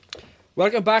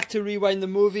Welcome back to Rewind the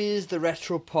Movies, the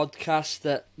retro podcast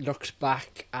that looks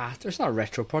back at... It's not a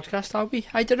retro podcast, are we?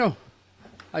 I don't know.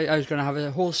 I was going to have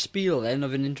a whole spiel then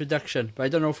of an introduction, but I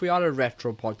don't know if we are a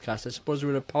retro podcast. I suppose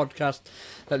we're a podcast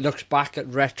that looks back at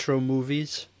retro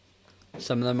movies.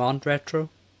 Some of them aren't retro.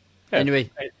 Yeah.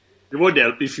 Anyway. It would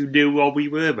help if you knew what we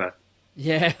were, man.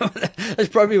 Yeah, that's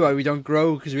probably why we don't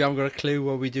grow, because we haven't got a clue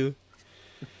what we do.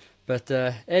 But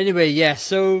anyway, yeah,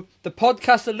 so the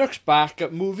podcast that looks back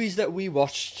at movies that we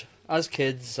watched as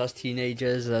kids, as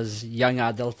teenagers, as young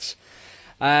adults.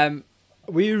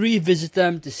 We revisit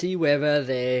them to see whether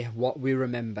they're what we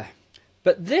remember.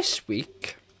 But this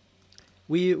week,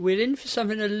 we're in for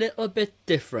something a little bit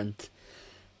different.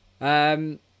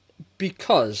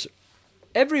 Because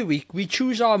every week we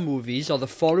choose our movies, or the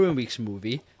following week's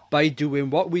movie, by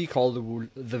doing what we call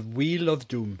the Wheel of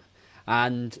Doom.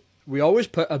 And we always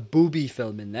put a booby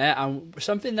film in there, and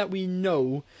something that we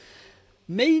know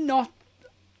may not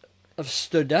have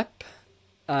stood up,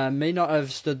 may not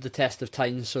have stood the test of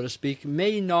time, so to speak,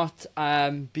 may not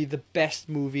be the best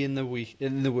movie in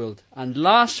the world. And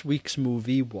last week's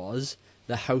movie was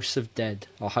The House of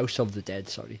the Dead,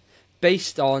 sorry,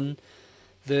 based on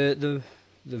the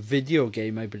video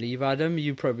game, I believe. Adam,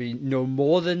 you probably know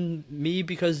more than me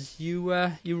because you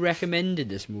recommended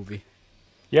this movie.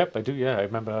 Yep, I do. Yeah, I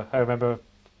remember.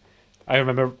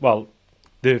 Well,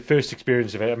 the first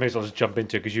experience of it. I may as well just jump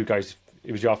into it because you guys,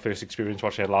 it was your first experience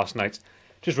watching it last night.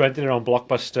 Just rented it on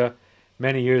Blockbuster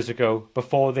many years ago,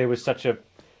 before there was such a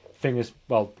thing as,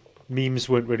 well, memes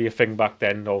weren't really a thing back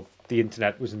then, or the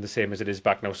internet wasn't the same as it is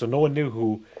back now. So no one knew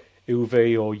who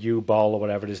Uwe or U-Ball or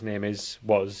whatever his name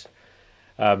was.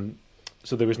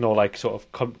 So there was no like sort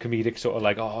of comedic sort of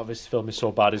like, oh, this film is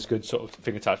so bad it's good sort of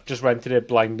thing attached. Just rented it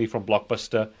blindly from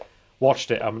Blockbuster,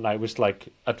 watched it, and I was like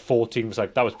at 14 was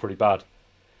like, that was pretty bad.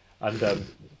 And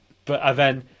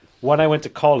then when I went to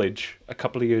college a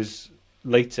couple of years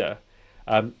later,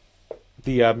 someone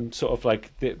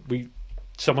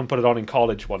put it on in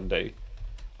college one day,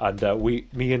 and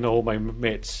me and all my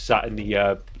mates sat in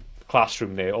the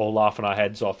classroom there, all laughing our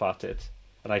heads off at it.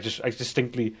 And I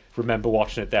distinctly remember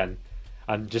watching it then,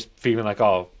 and just feeling like,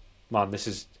 oh man, this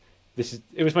is.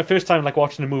 It was my first time like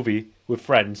watching a movie with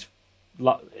friends,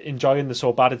 enjoying the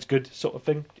so bad it's good sort of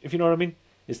thing. If you know what I mean,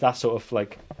 it's that sort of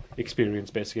like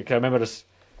experience basically. 'Cause I remember just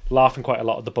laughing quite a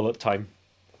lot at the bullet time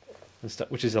and stuff,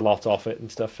 which is a lot of it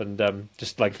and stuff, and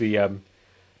just like the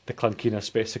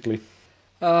clunkiness basically.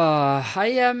 I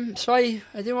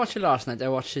didn't watch it last night. I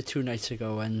watched it 2 nights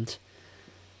ago, and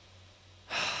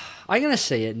I'm going to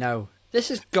say it now. This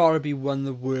has got to be one of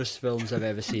the worst films I've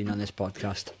ever seen on this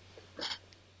podcast.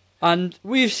 And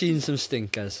we've seen some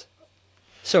stinkers.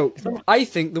 So, I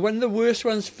think one of the worst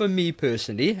ones for me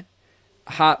personally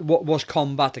what was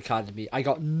Combat Academy. I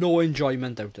got no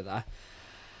enjoyment out of that.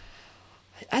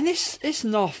 And it's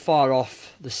not far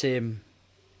off the same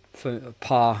for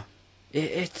par.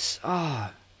 I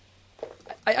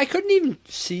couldn't even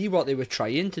see what they were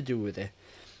trying to do with it.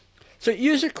 So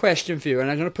here's a question for you, and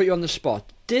I'm going to put you on the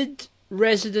spot. Did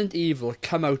Resident Evil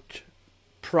come out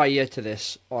prior to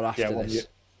this or after this?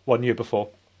 1 year before.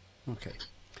 Okay.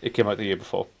 It came out the year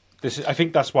before. I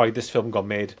think that's why this film got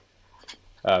made.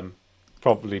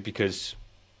 Probably because,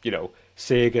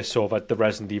 Sega saw that the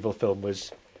Resident Evil film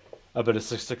was a bit of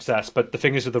a success. But the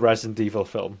thing is with the Resident Evil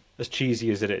film, as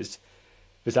cheesy as it is,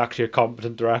 there's actually a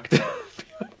competent director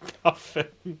behind that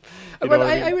film. Well,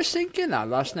 I was thinking that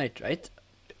last night, right?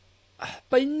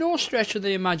 By no stretch of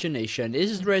the imagination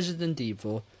is Resident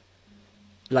Evil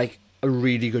like a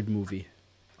really good movie.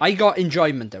 I got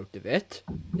enjoyment out of it.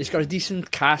 It's got a decent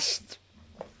cast,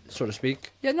 so to speak.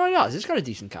 Yeah, no, it has. It's got a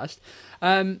decent cast.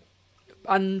 And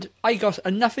I got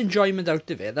enough enjoyment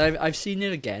out of it that I've seen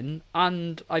it again,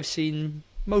 and I've seen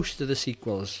most of the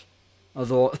sequels.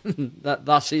 Although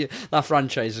that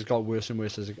franchise has got worse and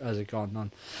worse as it gone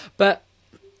on. But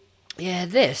yeah,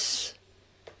 this.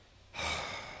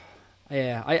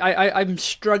 Yeah, I'm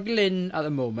struggling at the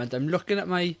moment. I'm looking at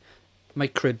my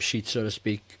crib sheet, so to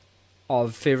speak,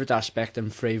 of favourite aspect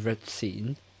and favourite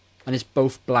scene, and it's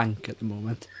both blank at the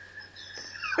moment.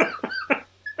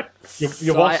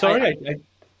 You what? Sorry?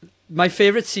 My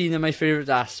favourite scene and my favourite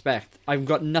aspect, I've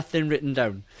got nothing written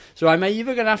down. So I'm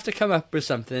either going to have to come up with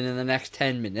something in the next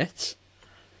 10 minutes,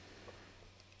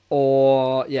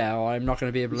 or I'm not going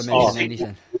to be able to mention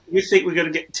anything. You think we're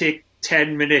going to take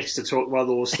 10 minutes to talk about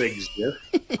those things, yeah?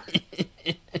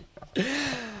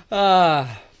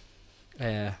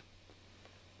 Yeah.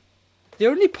 The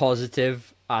only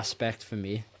positive aspect for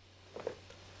me,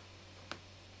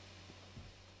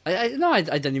 I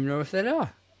don't even know if there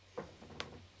are.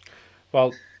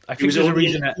 Well, I think there's a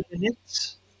reason.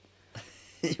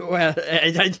 Well,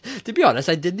 to be honest,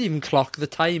 I didn't even clock the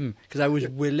time because I was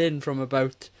willing from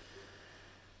about.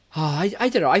 Oh, I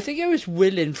don't know. I think I was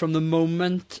willing from the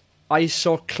moment I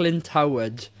saw Clint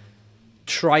Howard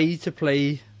try to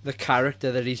play the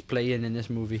character that he's playing in this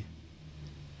movie.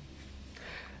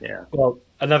 Yeah. Well,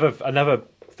 another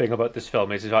thing about this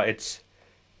film is that it's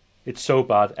so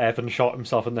bad. Evan shot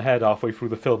himself in the head halfway through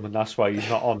the film, and that's why he's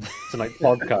not on tonight's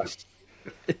podcast.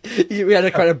 We had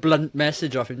a quite a blunt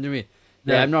message off him, didn't we?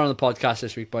 Yeah. I'm not on the podcast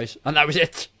this week, boys, and that was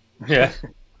it. Yeah,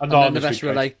 And then the rest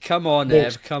were like, "Come on,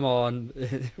 Ev, come on."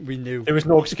 We knew there was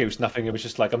no excuse, nothing. It was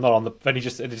just like I'm not on the. Then he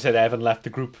said Evan left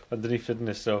the group underneath, didn't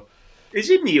it? So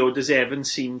Is it me or does Evan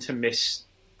seem to miss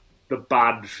the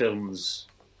bad films?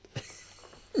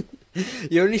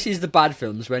 he only sees the bad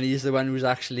films when he's the one who's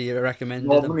actually recommended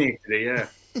them. Nominated,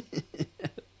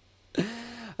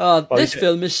 yeah. This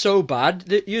film is so bad.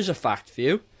 Here's a fact for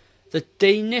you: the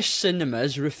Danish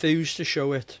cinemas refuse to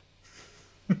show it.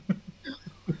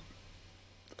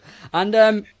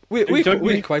 And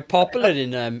we're quite popular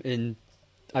in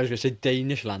I was going to say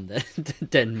Danish land,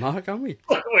 Denmark, aren't we?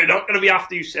 We're not going to be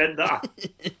after you said that.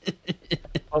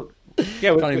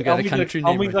 yeah, Can't even get the country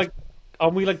name right.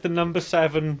 Aren't we like the number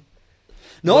 7?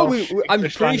 No, Welsh I'm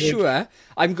English pretty language? sure.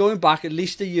 I'm going back at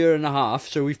least a year and a half,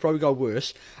 so we've probably got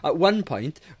worse. At one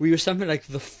point, we were something like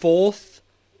the 4th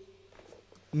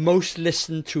most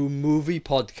listened to movie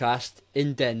podcast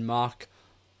in Denmark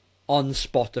on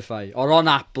Spotify or on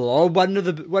Apple or one of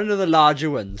the larger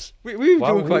ones. We were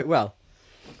doing quite well.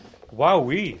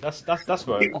 Wow, that's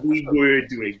what. We were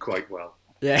doing quite well.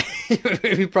 Yeah,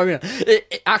 we probably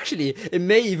actually it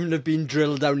may even have been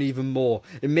drilled down even more.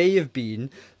 It may have been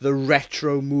the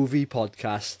retro movie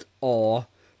podcast or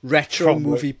retro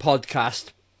movie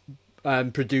podcast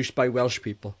produced by Welsh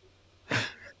people.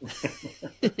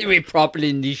 We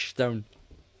properly niched down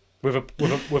with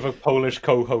a Polish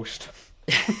co-host.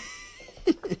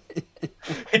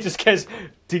 It just gets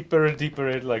deeper and deeper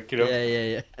in, like, you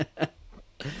know.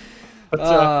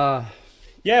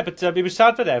 Yeah. But it was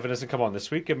sad that Evan hasn't come on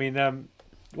this week. I mean,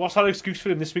 what's our excuse for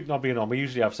him this week not being on? We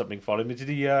usually have something for him. Did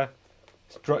he?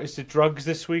 Is it drugs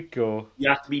this week or? You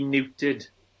have to be neutered.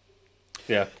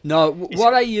 Yeah. No,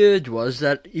 what I heard was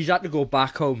that he's had to go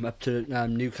back home up to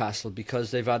Newcastle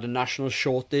because they've had a national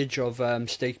shortage of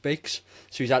steak bakes.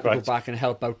 So he's had to go back and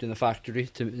help out in the factory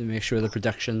to make sure the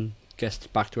production gets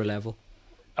back to a level.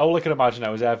 All I can imagine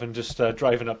now is Evan just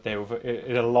driving up there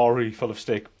in a lorry full of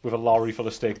steak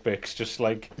bakes, just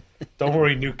like, don't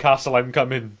worry, Newcastle, I'm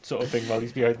coming, sort of thing, while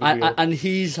he's behind the wheel. And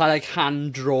he's like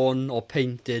hand drawn or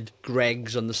painted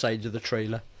Greg's on the side of the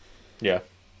trailer. Yeah.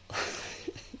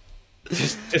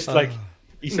 just like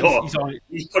he's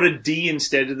got a D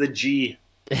instead of the G.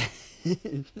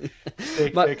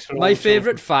 My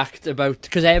favourite fact about,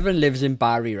 because Evan lives in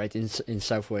Barry, right, in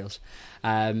South Wales.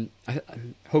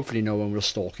 Hopefully no one will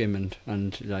stalk him and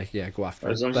go after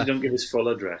him. As long as you don't give his full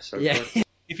address. Okay? Yeah.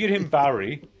 If you're in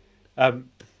Barry,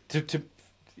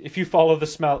 if you follow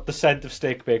the scent of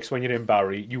steak bakes when you're in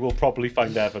Barry, you will probably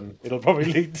find Evan. It'll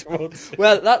probably lead towards.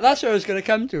 Well, that's what I was going to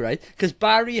come to, right? Because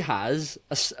Barry has,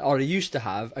 or he used to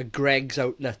have, a Greg's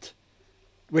outlet,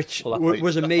 which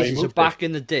was amazing. So back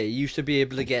in the day, you used to be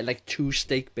able to get like 2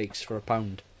 steak bakes for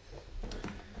 £1.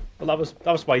 Well,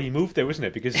 that was why he moved there, wasn't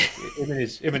it? Because him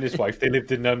and his wife, they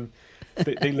lived in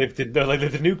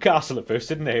Newcastle at first,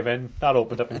 didn't they? Then that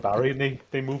opened up in Barry, and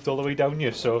they moved all the way down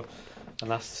here. So, and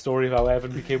that's the story of how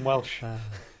Evan became Welsh. I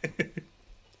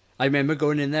remember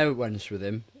going in there once with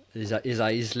him. His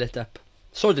eyes lit up.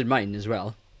 So did mine as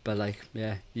well. But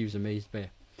he was amazed by it.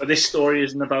 But this story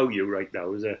isn't about you right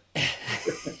now, is it?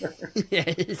 Yeah,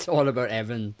 it's all about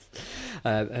Evan's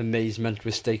amazement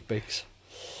with steak bakes.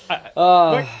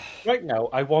 Right now,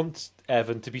 I want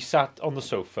Evan to be sat on the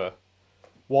sofa,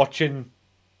 watching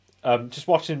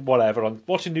Newcastle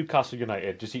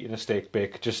United, just eating a steak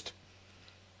bake, just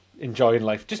enjoying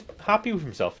life, just happy with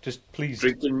himself, just pleased.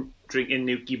 Drinking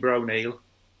Nuki brown ale.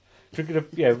 With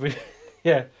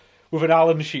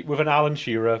an Alan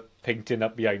Shearer painting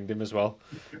up behind him as well,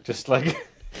 just enjoying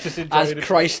as it.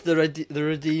 Christ the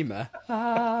Redeemer.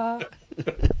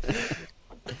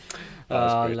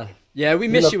 Yeah, we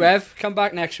miss you, Ev. Come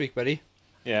back next week, buddy.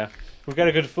 Yeah, we'll get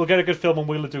a good film on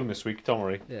Wheel of Doom this week. Don't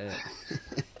worry. Yeah.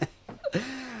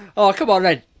 Oh, come on,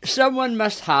 Red. Someone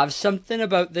must have something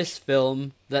about this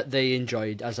film that they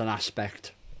enjoyed as an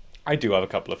aspect. I do have a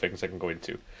couple of things I can go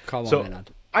into. Come on,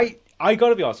 Ed. I got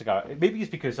to be honest, maybe it's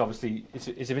because obviously it's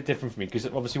a bit different for me, because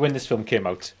obviously when this film came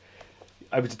out,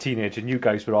 I was a teenager and you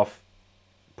guys were off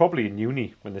probably in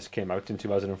uni when this came out in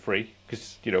 2003,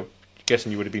 because,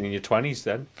 guessing you would have been in your 20s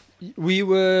then. We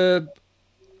were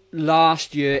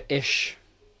last year-ish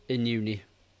in uni,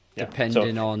 Yeah.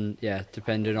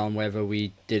 depending on whether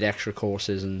we did extra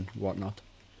courses and whatnot.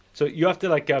 So you have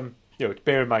to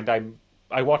bear in mind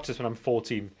I watched this when I'm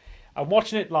 14. I'm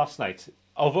watching it last night.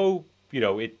 Although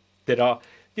there are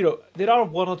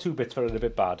one or two bits that are a little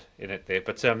bit bad in it there,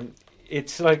 but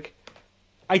it's like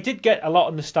I did get a lot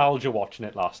of nostalgia watching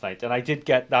it last night, and I did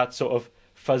get that sort of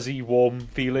fuzzy, warm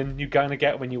feeling you kind of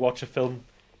get when you watch a film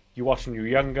you watch when you're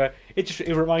younger. It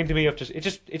reminded me of it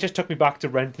just took me back to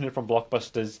renting it from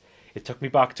Blockbusters. It took me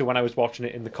back to when I was watching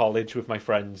it in the college with my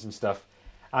friends and stuff,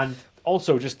 and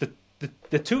also just the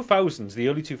 2000s, the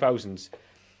early 2000s.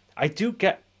 I do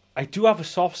have a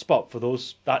soft spot for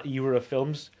that era of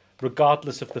films,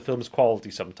 regardless of the film's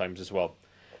quality sometimes as well.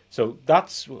 So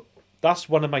that's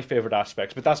one of my favorite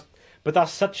aspects. But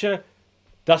that's such a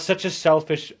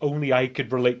selfish, only I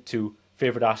could relate to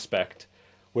favorite aspect.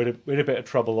 We're in a bit of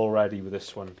trouble already with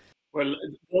this one. Well,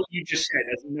 what you just said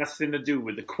has nothing to do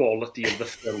with the quality of the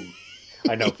film.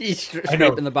 I know. He's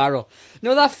scraping the barrel.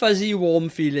 No, that fuzzy, warm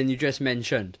feeling you just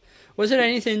mentioned. Was it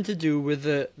anything to do with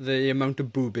the amount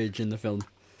of boobage in the film?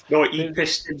 No, he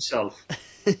pissed himself.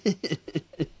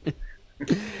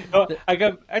 No, I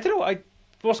don't know. I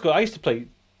used to play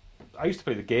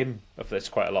the game of this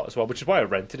quite a lot as well, which is why I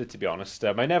rented it. To be honest,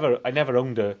 I never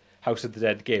owned a House of the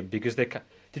Dead game because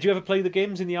Did you ever play the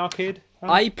games in the arcade?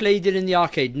 I played it in the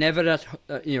arcade, never at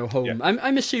home. Yeah.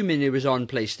 I'm assuming it was on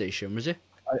PlayStation, was it?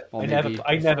 I never.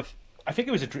 I think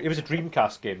it was a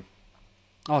Dreamcast game.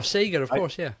 Oh, Sega, of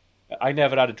course, yeah. I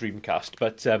never had a Dreamcast,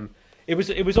 but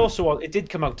it was also on. It did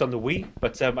come out on the Wii,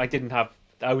 but I didn't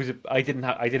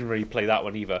really play that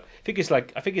one either.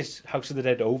 I think it's House of the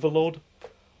Dead Overload,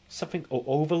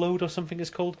 Overload or something it's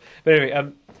called. But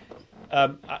anyway,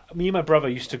 me and my brother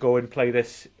used to go and play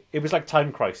this. It was like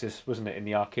Time Crisis, wasn't it, in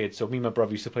the arcade? So me and my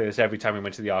brother used to play this every time we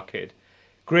went to the arcade.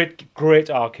 Great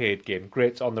arcade game,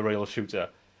 great on the rail shooter,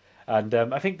 and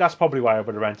I think that's probably why I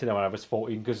would have rented it when I was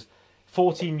 14, because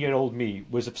 14-year-old me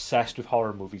was obsessed with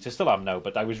horror movies. I still am now,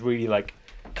 but I was really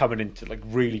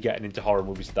really getting into horror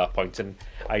movies at that point, and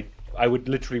I would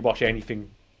literally watch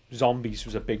anything. Zombies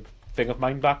was a big thing of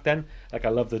mine back then. Like I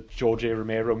love the George A.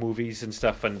 Romero movies and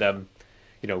stuff, and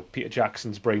Peter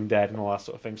Jackson's Brain Dead and all that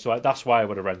sort of thing. So that's why I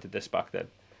would have rented this back then.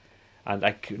 And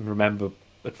I can remember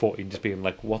at 14 just being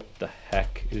like, what the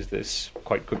heck is this?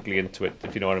 Quite quickly into it,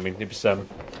 if you know what I mean. It was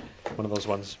one of those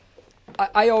ones.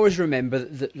 I always remember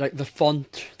the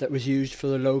font that was used for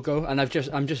the logo, and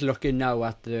I'm just looking now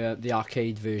at the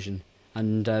arcade version,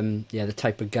 and the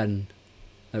type of gun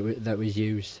that was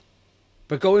used.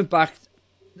 But going back,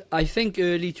 I think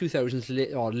early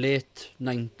 2000s or late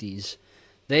 90s,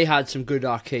 they had some good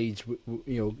arcades,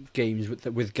 games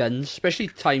with guns, especially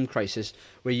Time Crisis,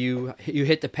 where you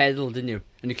hit the pedal, didn't you?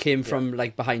 And it came from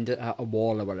like behind a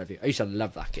wall or whatever. I used to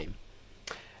love that game.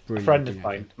 A friend of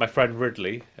mine, my friend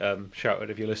Ridley, shout out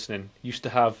if you're listening, used to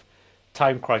have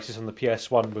Time Crisis on the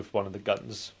PS1 with one of the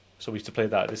guns. So we used to play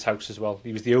that at his house as well.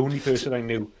 He was the only person I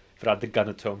knew that had the gun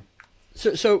at home.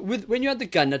 So when you had the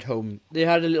gun at home, they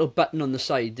had a little button on the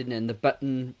side, didn't it? And the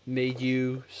button made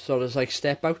you sort of like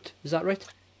step out. Is that right?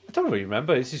 I don't really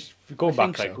remember. It's just we're going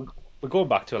back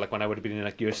to like when I would have been in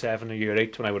like year 7 or year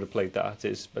 8 when I would have played that.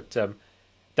 But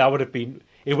that would have been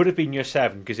year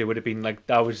 7 because it would have been like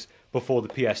that was before the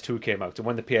PS2 came out, and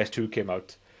when the PS2 came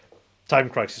out, Time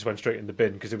Crisis went straight in the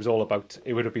bin because it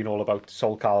would have been all about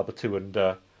Soul Calibur 2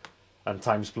 and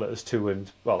Time Splitters 2 and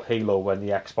Halo when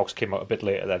the Xbox came out a bit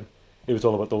later. Then it was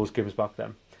all about those games back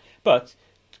then. But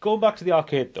going back to the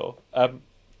arcade though,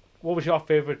 what was your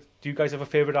favourite? Do you guys have a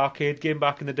favourite arcade game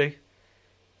back in the day?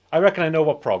 I reckon I know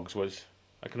what Progs was.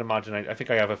 I can imagine. I think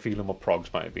I have a feeling what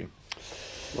Progs might have been.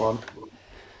 Go on.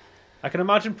 I can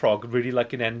imagine Prog really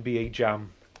like an NBA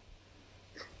Jam.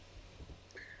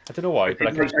 I don't know why, but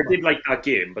I did like that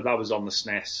game, but that was on the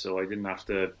SNES, so I didn't have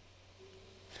to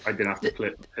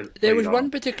play. There was one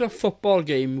particular football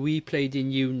game we played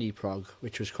in uni, Prague,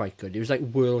 which was quite good. It was like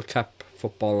World Cup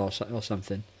football or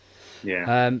something.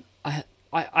 Yeah.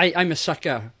 I'm a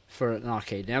sucker for an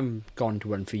arcade. I haven't gone to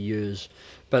one for years,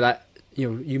 but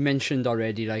you mentioned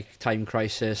already like Time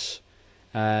Crisis,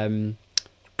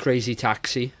 Crazy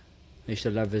Taxi. I used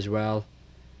to love as well.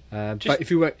 But if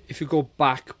you go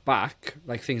back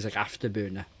like things like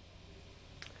Afterburner,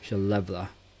 you should love that.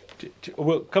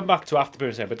 We'll come back to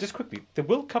Afterburner now, but just quickly, the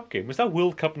World Cup game, was that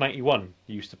World Cup 91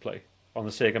 you used to play on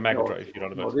the Sega Mega Drive? You know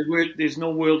what I mean? There's no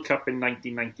World Cup in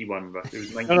 1991, but it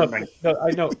was 1990. No,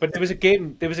 I know, but there was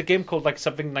a game called like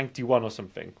something 91 or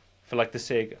something for like the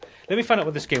Sega. Let me find out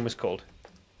what this game was called.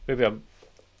 Maybe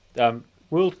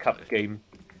World Cup game,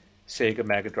 Sega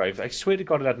Mega Drive. I swear to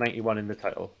God it had 91 in the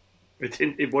title.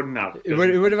 It wouldn't have. It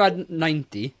would have had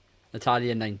 90.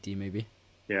 Italia 90, maybe.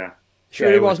 Yeah. Sure,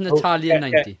 Yeah, it wasn't oh, Italia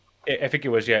 90. I think it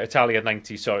was, yeah, Italia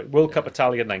 90. Sorry, World Cup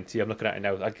Italia 90. I'm looking at it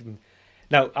now.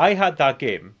 Now, I had that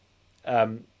game.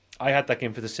 I had that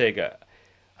game for the Sega.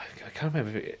 I can't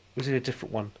remember. Was it a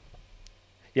different one?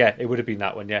 Yeah, it would have been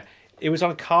that one. Yeah, it was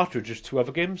on a cartridge. There's two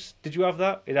other games. Did you have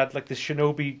that? It had like the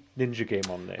Shinobi Ninja game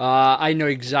on there. I know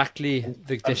exactly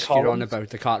the disc you're on columns. about,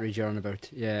 the cartridge you're on about.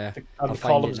 Yeah, And I'll the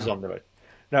find columns it is now. on there.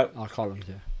 Now, Our columns,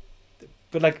 yeah.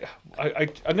 but like,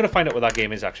 I'm gonna find out what that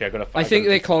game is. Actually, I think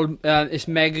they call it's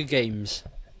Mega Games,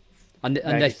 and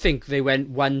I think they went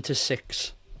 1 to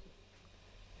 6.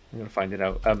 I'm gonna find it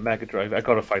out. Mega Drive. I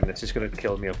gotta find this. It's gonna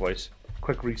kill me otherwise.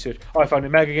 Quick research. Oh, I found it.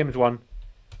 Mega Games 1.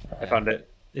 I found it.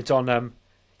 It's on.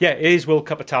 Yeah, it is World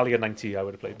Cup Italia 90. I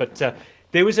would have played, but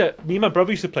there was me and my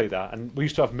brother used to play that, and we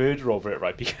used to have murder over it,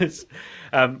 right? Because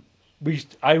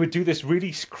I would do this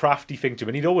really crafty thing to him,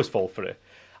 and he'd always fall for it.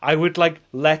 I would like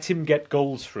let him get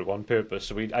goals through on purpose,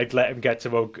 so I'd let him get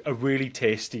to a really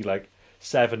tasty like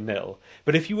 7-0.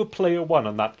 But if you were player one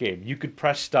on that game, you could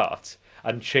press start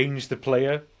and change the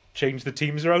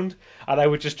teams around, and I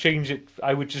would just change it.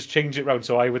 I would just change it around,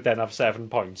 so I would then have 7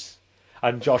 points.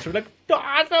 And Josh would be like,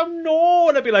 Adam, no!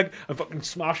 And I'd be like, I'm fucking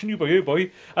smashing you by here, boy.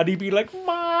 And he'd be like,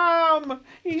 Mom,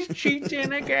 he's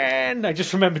cheating again. I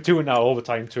just remember doing that all the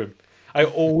time to him. I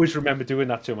always remember doing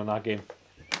that to him on that game.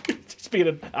 It's been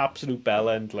an absolute bell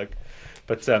end, like.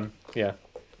 But yeah,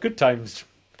 good times,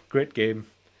 great game.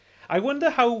 I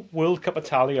wonder how World Cup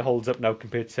Italia holds up now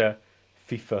compared to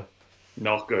FIFA.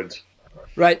 Not good.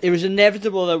 Right, it was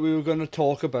inevitable that we were going to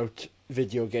talk about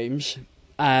video games.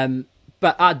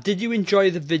 But did you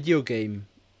enjoy the video game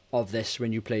of this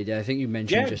when you played it? I think you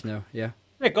mentioned just now. Yeah.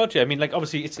 Yeah, gotcha. I mean, like,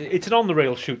 obviously, it's an on the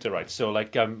rail shooter, right? So,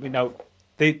 like,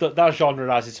 that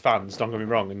genre has its fans. Don't get me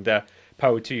wrong, and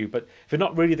power to you. But they're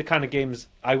not really the kind of games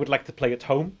I would like to play at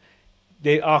home.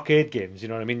 They're arcade games. You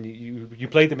know what I mean? You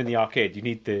play them in the arcade. You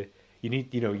need the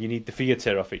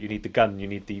theater of it. You need the gun. You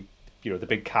need the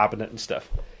big cabinet and stuff.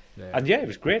 Yeah. And yeah, it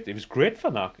was great. It was great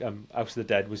fun. House of the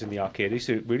Dead was in the arcade.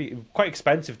 So really quite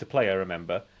expensive to play. I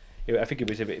remember. I think it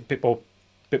was a bit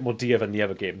more dear than the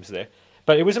other games there.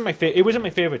 But it wasn't my favorite. It wasn't my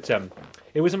favorite.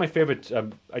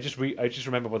 I just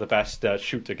remember what the best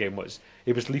shooter game was.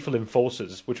 It was Lethal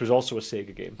Enforcers, which was also a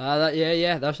Sega game.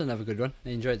 That was another good one. I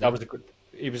enjoyed that. That was a good.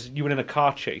 It was you were in a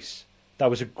car chase. That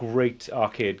was a great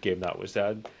arcade game. That was.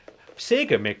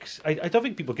 Sega makes. I don't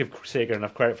think people give Sega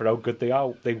enough credit for how good they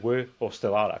are. They were or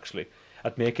still are actually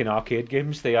at making arcade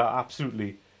games. They are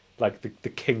absolutely like the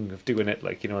king of doing it.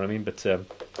 Like, you know what I mean. But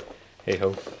hey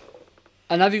ho.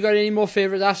 And have you got any more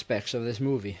favourite aspects of this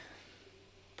movie?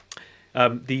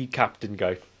 The captain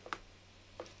guy.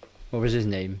 What was his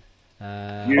name?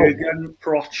 Jürgen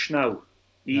Prochnow.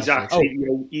 He's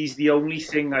he's the only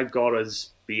thing I've got as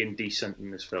being decent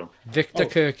in this film. Victor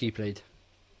Kirky played.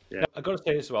 Yeah, I got to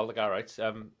say as well, the guy writes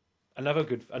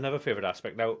another favourite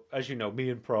aspect. Now, as you know, me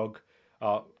and Prog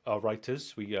are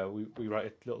writers. We write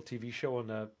a little TV show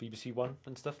on BBC One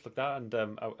and stuff like that, and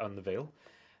out on the Vale.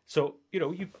 So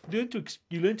you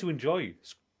learn to enjoy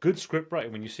good script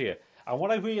writing when you see it. And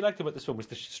what I really liked about this film was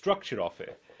the structure of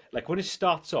it. Like when it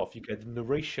starts off, you get the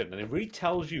narration, and it really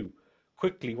tells you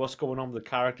quickly what's going on with the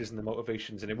characters and the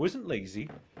motivations. And it wasn't lazy;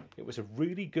 it was a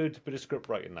really good bit of script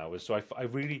writing now. So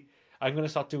I'm going to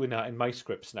start doing that in my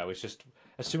scripts now. It's just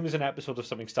as soon as an episode of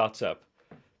something starts up,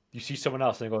 you see someone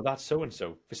else and you go, "That's so and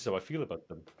so. This is how I feel about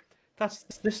them. That's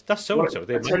so and so."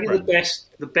 I'll tell you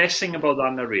the best thing about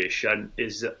that narration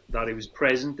is that it was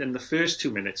present in the first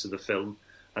 2 minutes of the film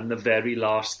and the very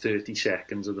last 30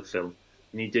 seconds of the film,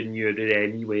 and you didn't hear it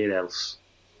anywhere else.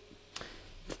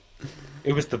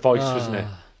 It was the voice, wasn't it?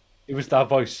 It was that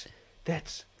voice. I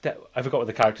forgot what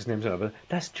the character's names are, but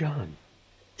that's John.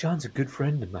 John's a good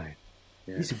friend of mine.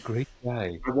 Yeah. He's a great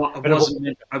guy.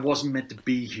 I wasn't meant to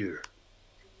be here.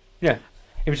 Yeah,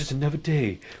 it was just another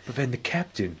day. But then the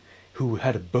captain, who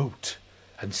had a boat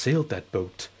and sailed that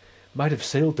boat, might have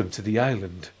sailed them to the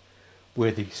island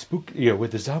where the where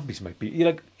the zombies might be.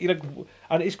 And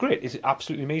it's great. It's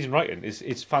absolutely amazing writing.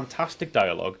 It's fantastic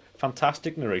dialogue,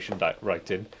 fantastic narration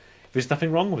writing. There's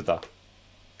nothing wrong with that.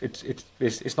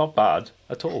 It's not bad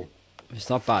at all. It's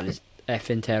not bad. It's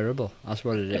effing terrible. That's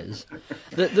what it is.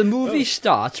 The movie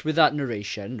starts with that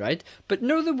narration, right? But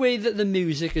know the way that the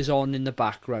music is on in the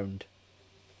background.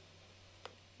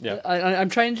 Yeah, I'm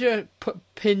trying to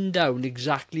pin down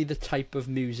exactly the type of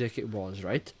music it was,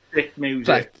 right? Thick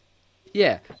music.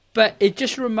 But it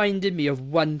just reminded me of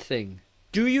one thing.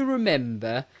 Do you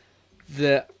remember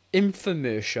the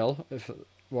infomercial,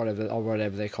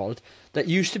 whatever they're called, that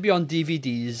used to be on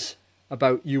DVDs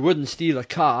about you wouldn't steal a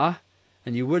car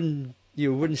and you wouldn't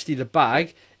steal a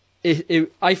bag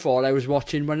I thought I was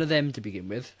watching one of them to begin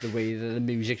with. The way that the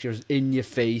music was in your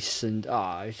face, and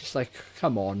it's just like,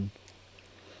 come on.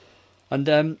 And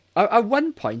at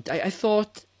one point, I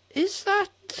thought, is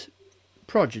that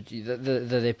Prodigy that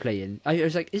they're playing? I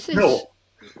was like, is this? No.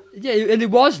 Yeah, and it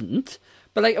wasn't.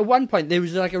 But like at one point, there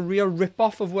was like a real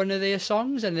rip-off of one of their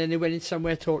songs, and then they went in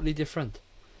somewhere totally different.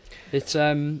 It's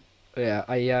yeah,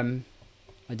 I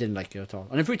didn't like it at all.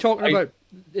 And if we're talking about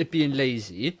it being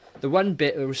lazy, the one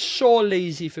bit that was so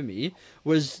lazy for me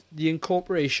was the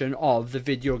incorporation of the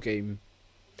video game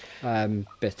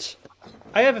bits.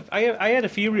 I had a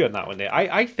theory on that one there.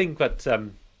 I think that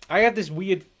I had this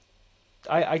weird.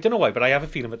 I don't know why, but I have a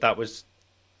feeling that was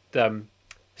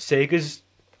Sega's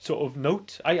sort of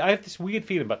note. I have this weird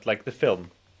feeling about like the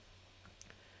film.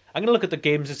 I'm gonna look at the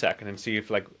games a second and see if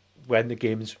like when the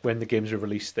games were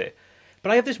released there.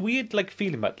 But I have this weird like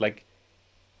feeling about like,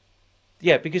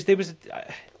 yeah, because there was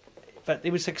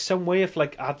like some way of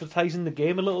like advertising the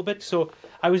game a little bit. So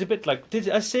I was a bit like,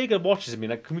 as Sega watches me,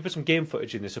 like, can we put some game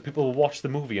footage in this so people will watch the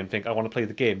movie and think I want to play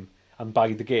the game and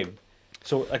buy the game?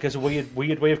 So like, as a weird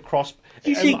way of cross. Do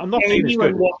you think I'm not saying it's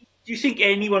good. Do you think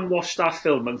anyone watched that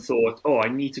film and thought, "Oh, I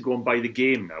need to go and buy the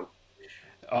game now"?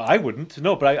 I wouldn't.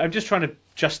 No, but I'm just trying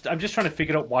to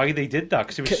figure out why they did that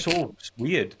because it was so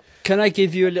weird. Can I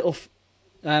give you a little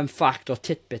fact or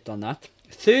tidbit on that?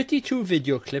 32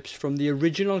 video clips from the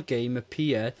original game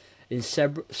appear in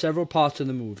several parts of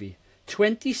the movie.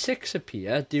 26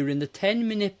 appear during the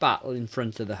 10-minute battle in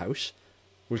front of the house.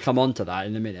 We'll come on to that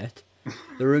in a minute.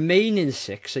 The remaining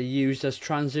 6 are used as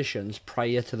transitions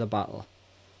prior to the battle.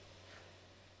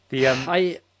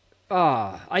 I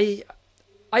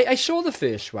saw the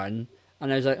first one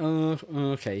and I was like, oh,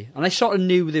 okay. And I sort of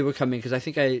knew they were coming because I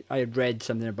think I had read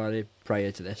something about it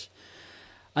prior to this.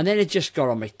 And then it just got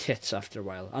on my tits after a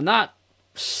while. And that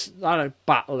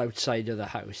battle outside of the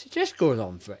house, it just goes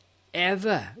on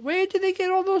forever. Where did they get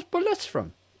all those bullets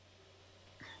from?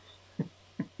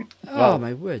 Oh,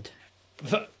 my word.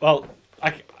 Well,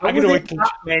 I can wait till...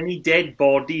 that many dead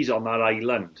bodies on that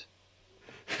island.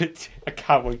 I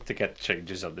can't wait to get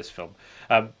changes on this film.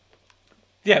 That's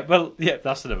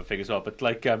another thing as well. But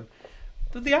like,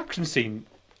 the action scene,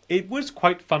 it was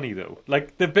quite funny though.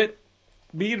 Like the bit,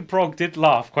 me and Prog did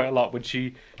laugh quite a lot when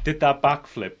she did that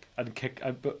backflip and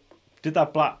did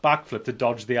that backflip to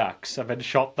dodge the axe and then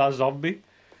shot that zombie.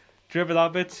 Do you remember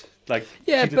that bit? Like,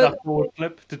 yeah, she did that forward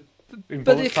flip.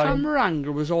 But the camera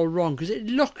angle was all wrong because it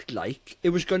looked like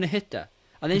it was going to hit her.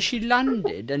 And then she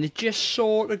landed and it just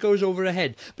sort of goes over her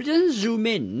head. But it doesn't zoom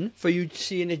in for you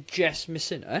seeing it just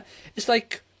missing her. It's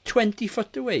like 20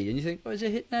 foot away and you think, oh, is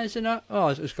it hitting her? Is it not? Oh,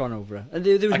 it's gone over her. And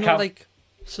there was no like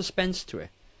suspense to it.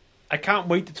 I can't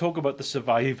wait to talk about the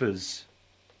survivors.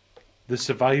 The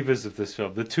survivors of this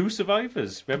film. The 2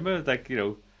 survivors. Remember, like, you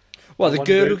know... Well, the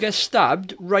girl who gets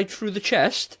stabbed right through the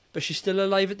chest, but she's still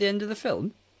alive at the end of the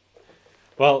film?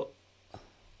 Well,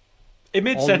 it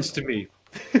made sense to me.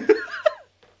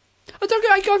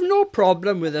 I got no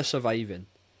problem with her surviving.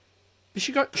 But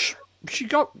she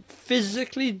got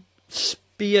physically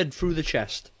speared through the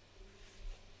chest.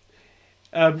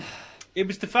 It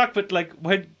was the fact that, like,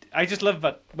 when... I just love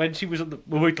that when she was on the...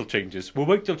 We'll wait till changes. Come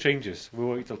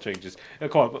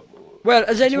on. Well,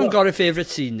 has anyone got a favourite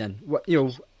scene then? What, you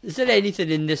know, is there anything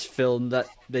in this film that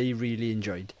they really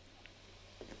enjoyed?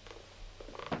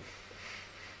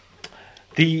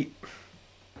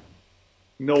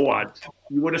 No, Ad.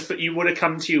 You would have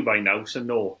come to you by now, so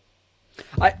no.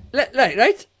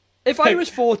 Right? If I was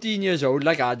 14 years old,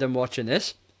 like Adam, watching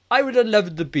this, I would have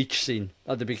loved the beach scene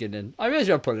at the beginning. I may as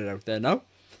well put it out there now.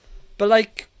 But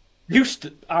like...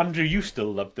 Andrew, you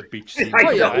still love the beach scene.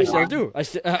 I still do.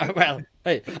 Well,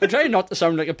 hey, I'm trying not to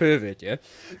sound like a pervert, yeah?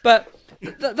 But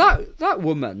that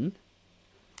woman,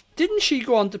 didn't she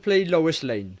go on to play Lois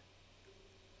Lane?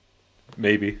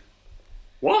 Maybe.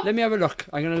 What? Let me have a look.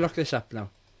 I'm going to look this up now.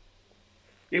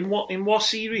 In what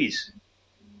series?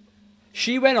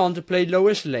 She went on to play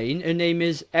Lois Lane. Her name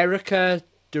is Erica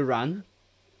Durant,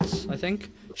 I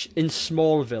think, in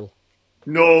Smallville.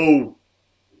 No.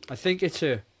 I think it's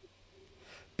her.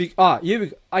 Here we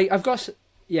go. I've got...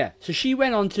 Yeah, so she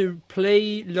went on to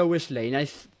play Lois Lane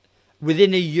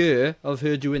within a year of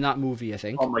her doing that movie, I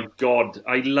think. Oh my God,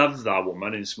 I love that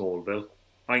woman in Smallville.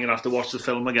 I'm going to have to watch the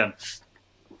film again.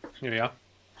 Here we are.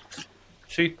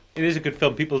 See, it is a good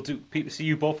film. People see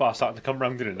you both are starting to come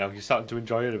round in it now. You're starting to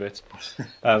enjoy it a bit.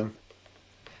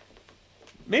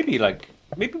 Maybe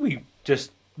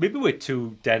we're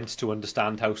too dense to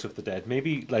understand House of the Dead.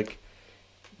 Maybe like,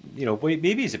 you know,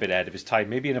 maybe he's a bit ahead of his time.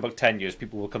 Maybe in about 10 years,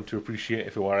 people will come to appreciate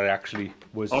if what it actually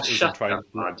was. Oh, shut up,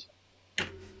 lad.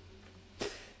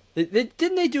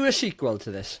 Didn't they do a sequel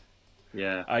to this?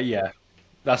 Yeah. Yeah.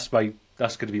 That's going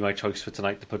to be my choice for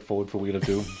tonight to put forward for Wheel of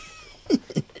Doom.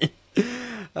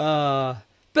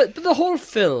 But the whole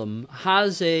film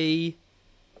has a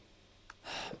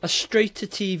straight to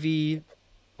TV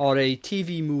or a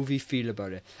TV movie feel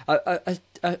about it.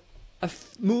 A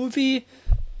movie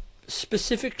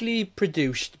specifically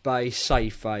produced by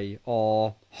Sci-Fi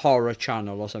or Horror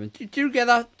Channel or something. Do you get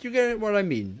that? Do you get what I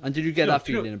mean? And did you get that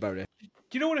feeling about it? Do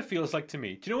you know what it feels like to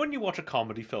me? Do you know when you watch a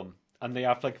comedy film and they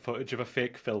have like footage of a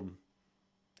fake film?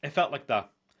 It felt like that.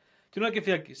 Do you know, like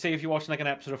if you're watching like an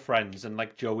episode of Friends and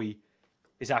like Joey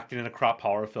is acting in a crap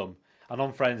horror film, and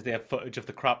on Friends they have footage of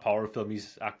the crap horror film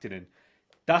he's acting in.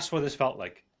 That's what this felt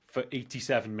like for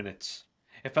 87 minutes.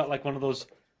 It felt like one of those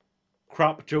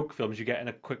crap joke films you get in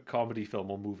a quick comedy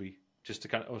film or movie, just to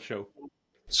kind of show.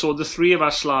 So the three of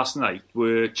us last night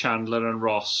were Chandler and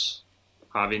Ross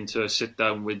having to sit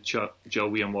down with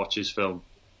Joey and watch his film.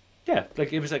 Yeah,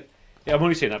 like it was like, yeah, I'm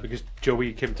only saying that because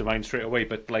Joey came to mind straight away,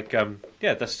 but like,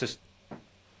 yeah, that's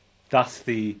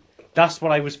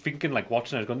what I was thinking, like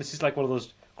watching it, going, this is like one of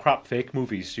those crap fake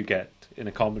movies you get in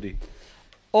a comedy.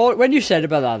 Or when you said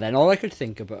about that, then all I could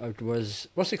think about was,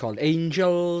 what's it called?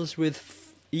 Angels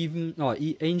with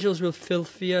Angels with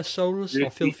filthier souls or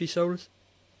filthy souls.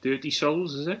 Dirty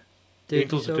Souls, is it?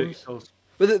 Dirty Souls.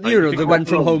 Well, the one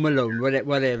from Home Alone,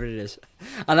 whatever it is.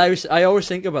 And I always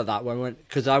think about that one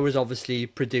because I was obviously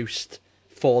produced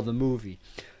for the movie,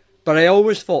 but I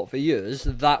always thought for years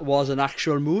that was an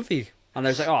actual movie, and I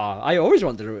was like, oh, I always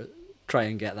wanted to try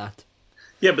and get that.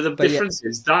 Yeah, but the difference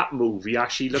is that movie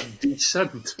actually looked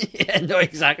decent. Yeah, no,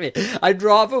 exactly. I'd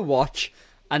rather watch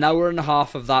an hour and a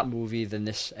half of that movie than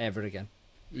this ever again,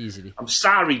 easily. I'm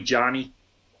sorry, Johnny.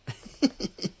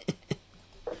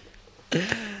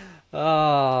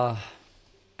 But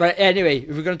anyway, if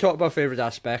we're going to talk about favourite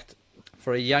aspect,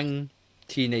 for a young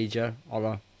teenager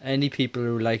or any people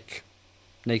who like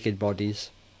naked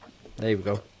bodies, there we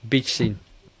go. Beach scene.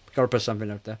 Got to put something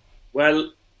out there.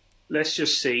 Well, let's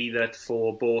just say that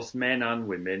for both men and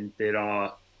women, there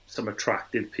are some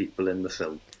attractive people in the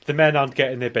film. The men aren't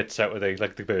getting their bits out, are they?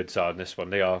 Like the birds are in this one.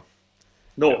 They are.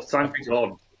 No, thank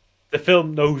God. The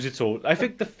film knows its own. I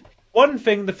think the one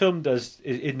thing the film does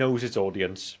is it knows its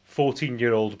audience.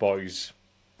 14-year-old boys.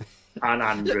 And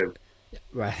Andrew.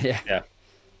 Well, yeah. Yeah.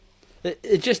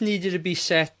 It just needed to be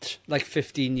set like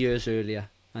 15 years earlier,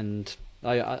 and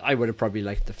I would have probably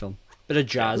liked the film. Bit of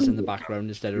jazz in the background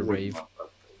instead of rave.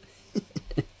 Do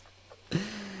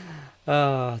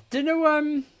you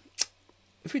know,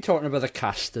 if we're talking about the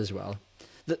cast as well,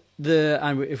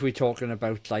 and if we're talking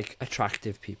about like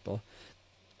attractive people,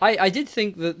 I did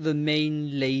think that the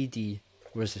main lady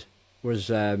was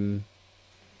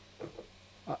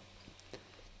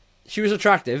she was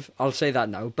attractive. I'll say that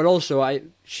now, but also I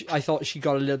thought she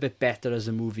got a little bit better as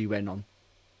the movie went on.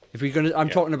 If we're gonna, I'm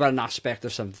talking about an aspect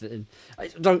of something.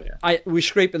 We're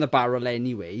scraping the barrel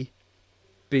anyway.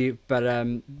 But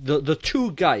the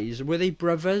two guys, were they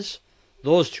brothers?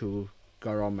 Those two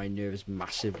got on my nerves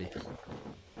massively.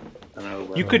 I know,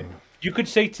 well, You could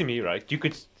say to me, right? You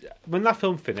could, when that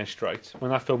film finished, right?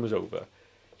 When that film was over,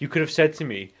 you could have said to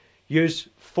me, "Here's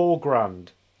 $4,000.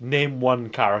 Name one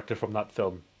character from that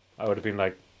film." I would have been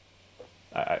like,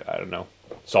 I don't know,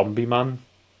 Zombie Man,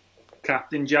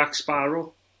 Captain Jack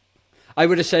Sparrow. I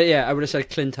would have said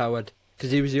Clint Howard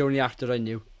because he was the only actor I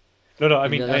knew. No, I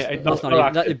mean,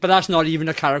 but that's not even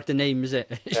a character name, is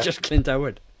it? It's just Clint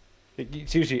Howard.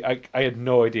 Seriously, I had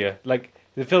no idea. Like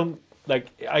the film, like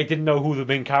I didn't know who the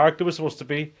main character was supposed to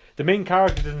be. The main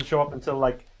character didn't show up until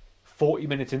like 40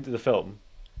 minutes into the film.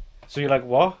 So you're like,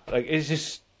 what? Like it's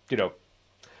just, you know.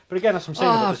 But again, that's what I'm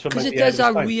saying about this film. Because it does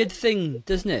that weird thing,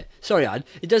 doesn't it? Sorry, Ad.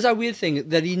 It does that weird thing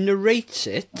that he narrates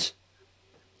it,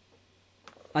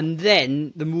 and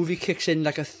then the movie kicks in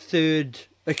like a third.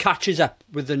 It catches up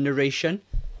with the narration,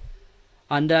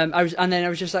 and then I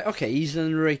was just like, okay, he's the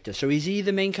narrator, so is he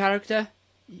the main character?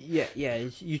 Yeah.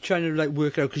 You're trying to like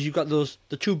work out because you've got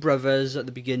the two brothers at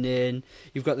the beginning,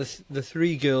 you've got the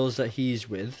three girls that he's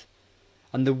with,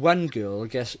 and the one girl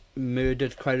gets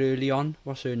murdered quite early on.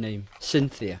 What's her name?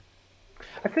 Cynthia.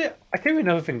 I think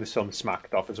another thing this film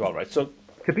smacked off as well, right? So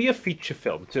to be a feature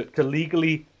film, to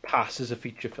legally pass as a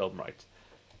feature film, right?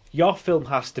 Your film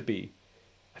has to be,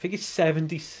 I think it's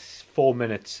 74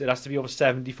 minutes. It has to be over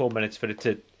 74 minutes for it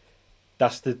to. I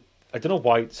don't know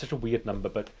why it's such a weird number,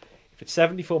 but if it's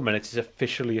 74 minutes, it's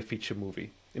officially a feature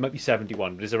movie. It might be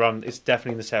 71, but it's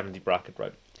definitely in the 70 bracket,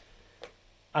 right?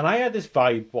 And I had this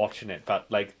vibe watching it that,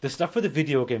 like, the stuff with the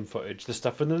video game footage, the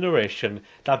stuff with the narration,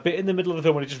 that bit in the middle of the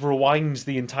film when it just rewinds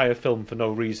the entire film for no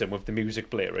reason with the music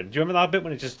blaring. Do you remember that bit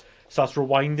when it just starts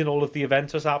rewinding all of the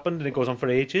events that's happened, and it goes on for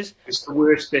ages. It's the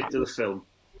worst bit of the film.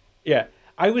 Yeah,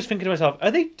 I was thinking to myself,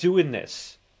 are they doing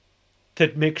this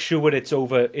to make sure it's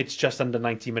over? It's just under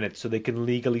 90 minutes, so they can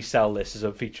legally sell this as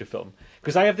a feature film.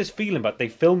 Because I have this feeling that they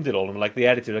filmed it all and like they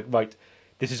edited, like, right,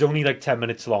 this is only like 10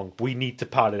 minutes long. We need to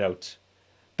pad it out.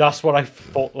 That's what I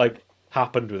thought like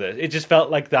happened with it. It just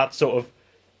felt like that sort of,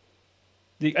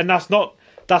 and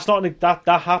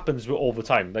that happens all the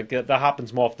time. Like that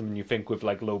happens more often than you think with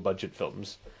like low budget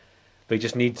films. They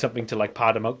just need something to like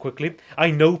pad them out quickly. I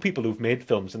know people who've made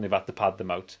films and they've had to pad them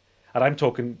out, and I'm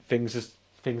talking things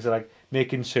that like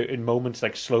making certain moments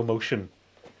like slow motion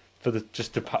for the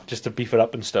just to beef it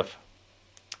up and stuff.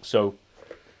 So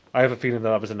I have a feeling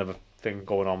that was another thing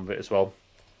going on with it as well.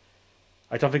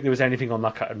 I don't think there was anything on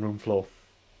that cutting room floor.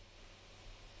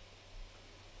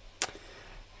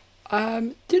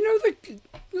 Do you know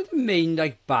the main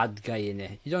like bad guy in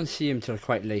it? You don't see him till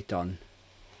quite late on.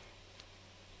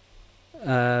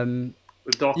 The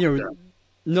Doctor. You know,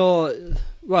 no,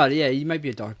 well, yeah, he might be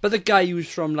a doctor, but the guy who's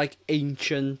from like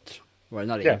ancient, well,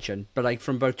 not ancient, but like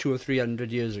from about 200 or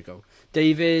 300 years ago,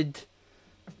 David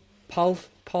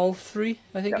Palfrey,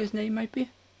 I think his name might be.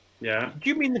 Yeah. Do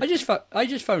you mean I just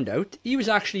found out he was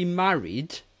actually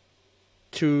married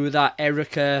to that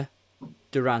Erica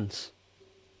Durance,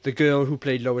 the girl who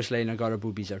played Lois Lane and got her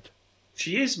boobies out.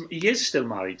 He is still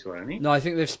married to her, isn't he? No, I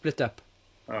think they've split up.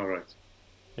 Oh, right.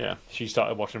 Yeah, she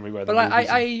started watching Rewear. But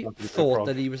I thought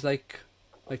that he was like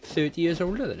 30 years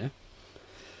older than her.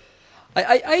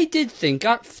 I did think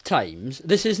at times,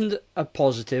 this isn't a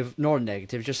positive nor a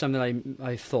negative, just something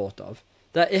I thought of,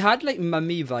 that it had like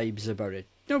mummy vibes about it.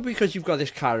 You know, because you've got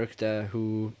this character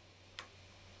who,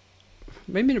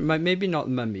 maybe not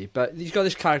mummy, but he's got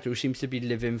this character who seems to be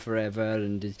living forever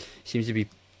and seems to be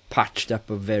patched up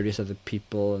with various other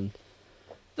people, and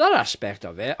that aspect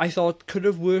of it I thought could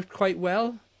have worked quite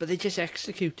well, but they just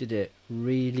executed it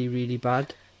really, really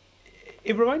bad.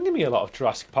 It reminded me a lot of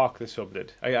Jurassic Park, this film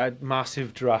did. I had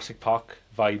massive Jurassic Park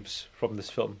vibes from this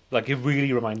film. Like, it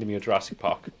really reminded me of Jurassic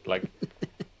Park. Like,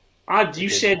 You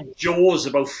said Jaws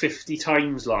about 50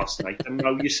 times last night, and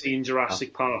now you're saying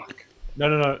Jurassic Park.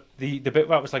 No. The bit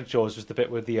that was like Jaws was the bit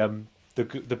where the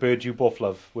bird you both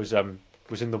love was in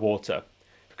the water,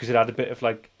 because it had a bit of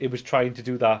like, it was trying to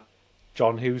do that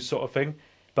John Hughes sort of thing,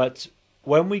 but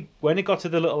when it got to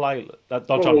the little island, not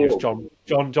John Hughes,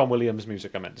 John Williams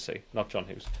music, I meant to say, not John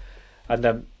Hughes,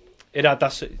 and it had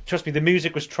that. Trust me, the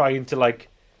music was trying to like,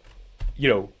 you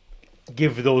know,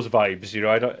 give those vibes, you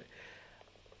know.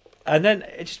 And then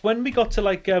it just when we got to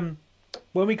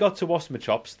Wasma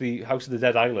Chops, the House of the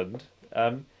Dead Island,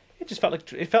 it just felt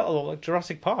a lot like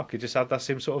Jurassic Park. It just had that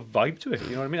same sort of vibe to it,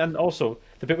 you know what I mean? And also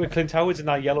the bit where Clint Howard's in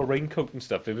that yellow raincoat and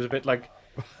stuff, it was a bit like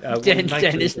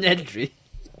Dennis Nedry.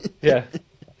 Yeah,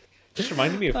 just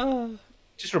reminded me of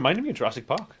Jurassic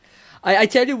Park. I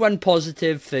tell you one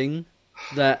positive thing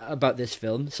about this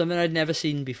film, something I'd never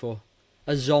seen before: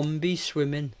 a zombie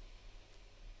swimming.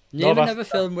 Name another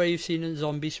film where you've seen a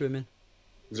zombie swimming.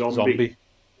 Zombie.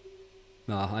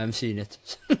 No, I haven't seen it.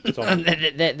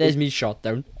 Zombie. There's me shot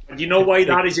down. And you know why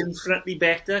that is infinitely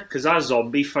better? Because our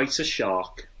zombie fights a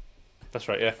shark. That's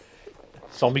right, yeah.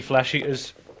 Zombie flesh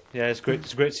eaters. Yeah, it's great.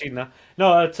 It's a great scene.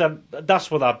 No,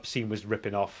 that's what that scene was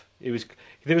ripping off. There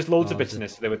was loads of bits in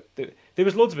this. There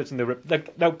was loads of bits in the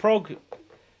like. Now Prague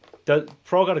had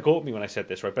a go at me when I said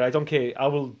this, right? But I don't care. I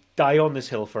will die on this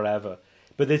hill forever.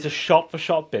 But there's a shot for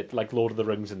shot bit like Lord of the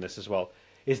Rings in this as well.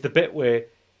 Is the bit where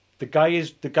the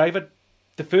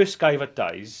first guy that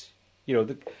dies. You know,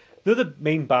 the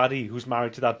main baddie who's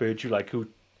married to that bird you like, who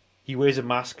he wears a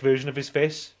mask version of his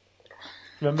face.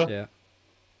 Remember? Yeah.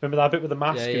 Remember that bit with the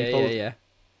mask? Yeah.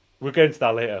 We'll get into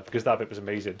that later because that bit was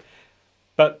amazing.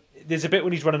 But there's a bit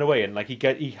when he's running away and like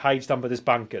he hides down by this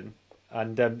bank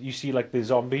and you see like the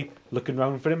zombie looking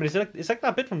around for him, and it's like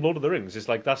that bit from Lord of the Rings. It's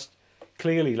like that's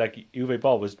clearly like Uwe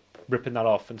Boll was ripping that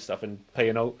off and stuff and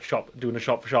doing a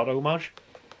shot for shot homage.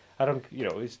 I don't, you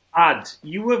know, it's...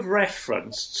 you have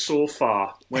referenced so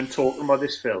far when talking about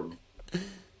this film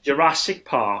Jurassic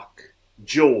Park,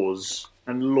 Jaws,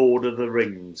 and Lord of the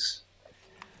Rings.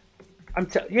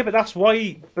 But that's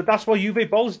why Uwe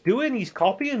Boll's doing. He's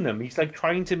copying them. He's like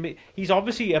trying to make. He's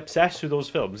obviously obsessed with those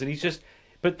films, and he's just.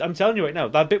 But I'm telling you right now,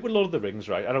 that bit with Lord of the Rings,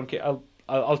 right? I don't care.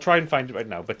 I'll try and find it right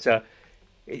now. But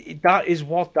that is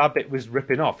what that bit was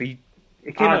ripping off. It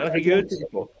came out like a year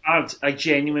ago. I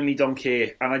genuinely don't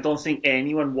care, and I don't think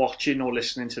anyone watching or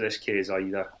listening to this cares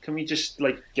either. Can we just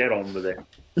like get on with it?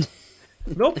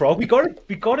 No, bro. We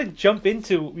gotta jump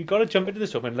into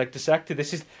this film and like dissect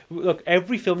it. Look,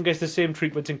 every film gets the same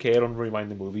treatment and care on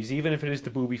Rewind the Movies, even if it is the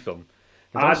booby film.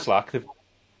 And don't slack.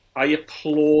 I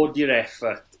applaud your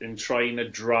effort in trying to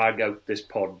drag out this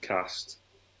podcast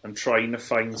and trying to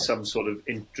find some sort of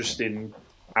interesting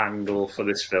angle for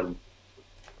this film.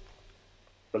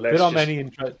 But there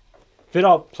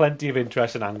are plenty of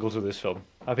interesting angles with this film.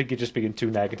 I think you're just being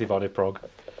too negative on it, Prog.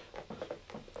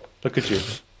 Look at you.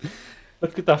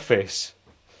 Look at that face.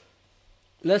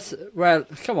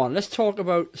 Come on, let's talk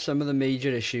about some of the major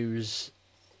issues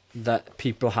that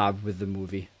people have with the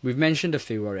movie. We've mentioned a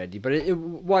few already, but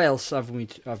what else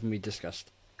haven't we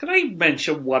discussed? Can I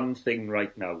mention one thing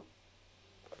right now?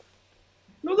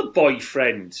 You know the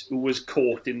boyfriend who was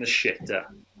caught in the shitter?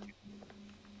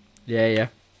 Yeah.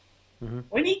 Mm-hmm.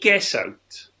 When he gets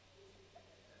out,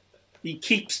 he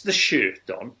keeps the shirt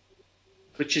on,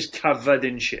 which is covered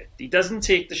in shit. He doesn't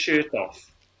take the shirt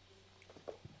off.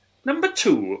 Number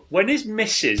 2, when his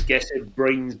missus gets her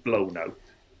brains blown out,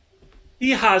 he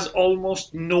has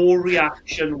almost no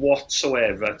reaction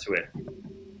whatsoever to it.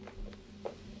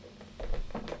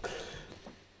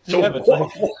 So Yeah,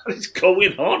 what is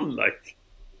going on? Like,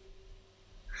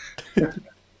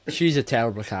 she's a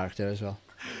terrible character as well.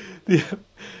 Yeah.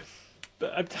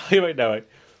 But I'm telling you right now, right,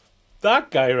 that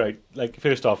guy, right, like,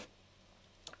 first off,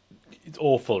 it's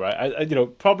awful, right?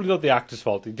 Probably not the actor's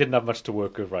fault. He didn't have much to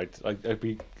work with, right? I'd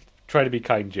be trying to be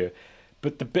kind here.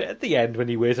 But the bit at the end when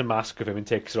he wears a mask of him and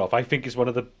takes it off, I think is one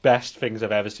of the best things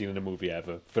I've ever seen in a movie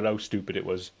ever, for how stupid it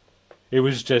was. It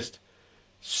was just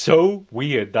so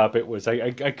weird, that bit was.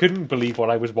 I couldn't believe what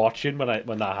I was watching when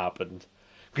that happened.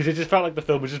 Because it just felt like the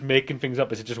film was just making things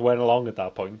up as it just went along at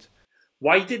that point.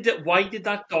 why did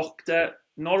that doctor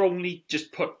not only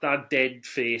just put that dead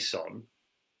face on,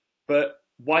 but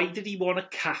why did he want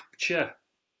to capture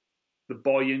the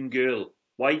boy and girl?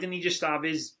 Why didn't he just have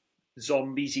his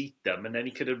zombies eat them and then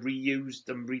he could have reused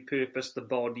and repurposed the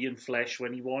body and flesh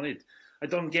when he wanted? I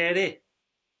don't get it.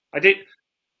 I did.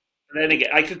 And then again,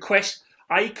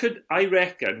 I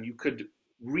reckon you could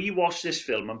rewatch this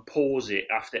film and pause it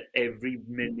after every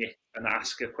minute and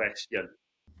ask a question.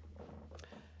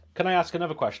 Can I ask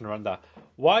another question around that?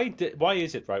 Why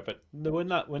is it, right? But when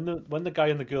the guy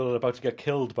and the girl are about to get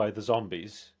killed by the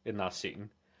zombies in that scene,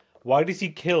 why does he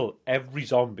kill every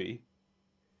zombie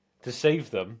to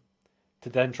save them, to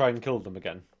then try and kill them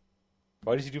again?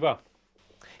 Why does he do that?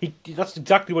 That's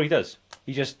exactly what he does.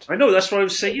 I know, that's what I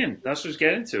was saying. That's what I was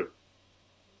getting to.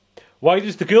 Why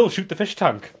does the girl shoot the fish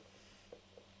tank?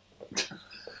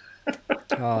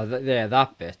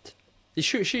 That bit.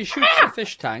 She shoots the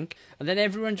fish tank, and then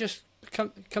everyone just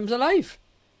comes alive.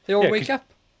 They all wake up.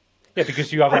 Yeah,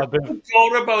 because you have that bit.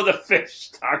 What about the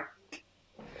fish tank?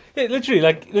 Yeah,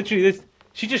 literally,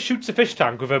 she just shoots a fish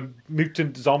tank with a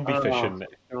mutant zombie fish in it.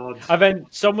 God. And then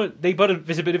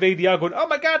there's a bit of ADR going, oh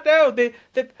my god, no, the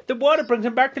water brings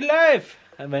him back to life.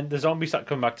 And then the zombies start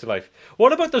coming back to life.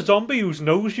 What about the zombie whose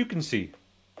nose you can see?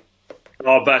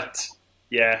 Oh, but,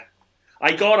 yeah.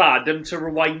 I got Adam to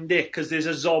rewind it because there's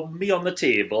a zombie on the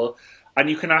table and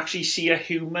you can actually see a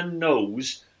human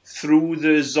nose through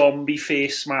the zombie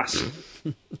face mask.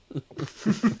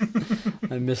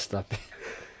 I missed that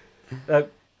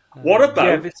bit. What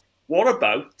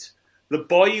about the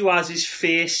boy who has his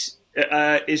face,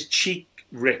 his cheek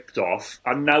ripped off,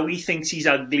 and now he thinks he's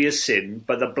ugly as sin,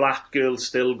 but the black girl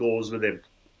still goes with him?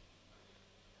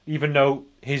 Even though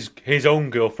his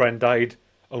own girlfriend died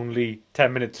only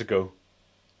 10 minutes ago.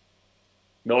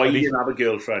 No, he didn't have a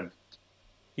girlfriend.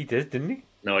 He did, didn't he?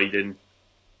 No, he didn't.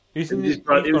 It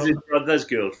was his brother's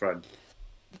girlfriend.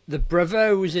 The brother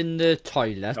who was in the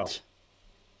toilet, Oh.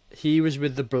 he was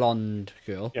with the blonde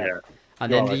girl. Yeah.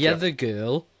 And then Right, the other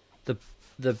girl,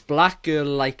 the black girl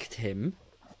liked him,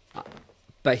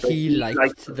 but he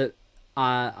liked the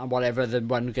the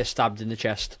one who gets stabbed in the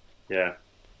chest. Yeah.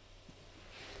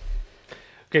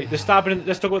 Okay, the stabbing.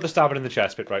 Let's talk about the stabbing in the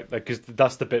chest bit, right? Like, because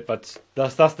that's the bit that's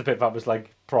the bit that was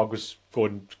like Prog was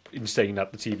going insane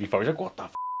at the TV for. He's like, what the?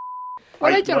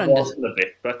 Well, I don't understand a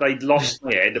bit, but I'd lost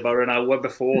my head about an hour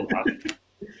before that.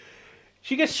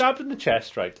 She gets stabbed in the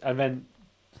chest, right, and then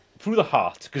through the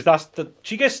heart, because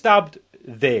she gets stabbed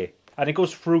there, and it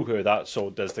goes through her. That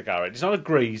sword does the guy, right? It's not a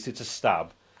graze; it's a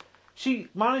stab. She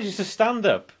manages to stand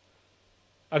up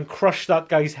and crush that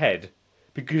guy's head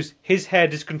because his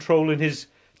head is controlling his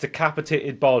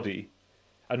decapitated body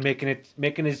and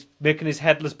making his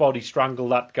headless body strangle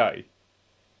that guy.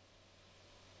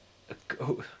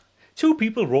 Two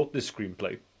people wrote this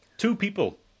screenplay. Two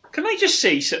people. Can I just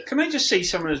say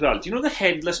something as well? Do you know the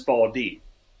headless body?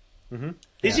 Mm-hmm.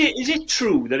 Is it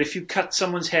true that if you cut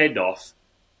someone's head off,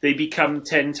 they become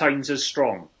 10 times as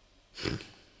strong?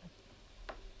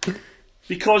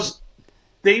 Because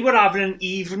they were having an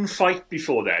even fight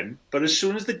before then, but as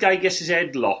soon as the guy gets his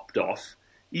head lopped off,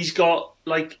 He's got,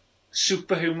 like,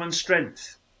 superhuman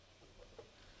strength.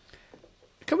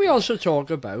 Can we also talk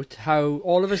about how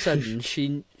all of a sudden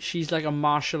she's like a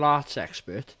martial arts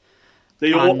expert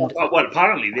They all, well,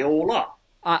 apparently they all are.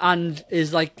 and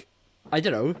is like, I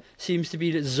don't know, seems to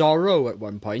be Zorro at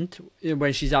one point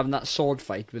when she's having that sword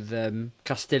fight with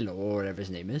Castillo or whatever his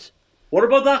name is. What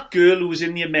about that girl who was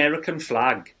in the American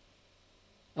flag?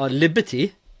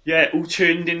 Liberty. Yeah, who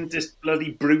turned into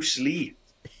bloody Bruce Lee.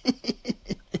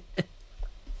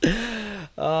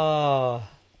 Oh.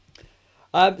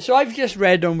 So I've just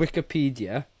read on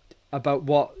Wikipedia about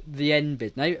what the end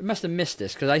bit. And I must have missed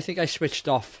this because I think I switched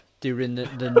off during the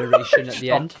narration at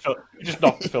the end. Just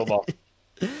knocked the film off.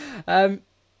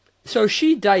 So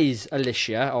she dies,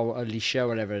 Alicia,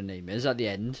 whatever her name is, at the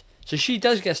end. So she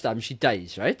does get stabbed and she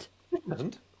dies, right? It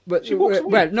doesn't. But, She walks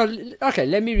away. well, no, okay,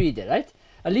 let me read it, right?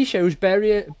 Alicia, who's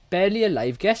barely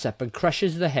alive, gets up and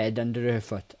crushes the head under her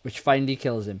foot, which finally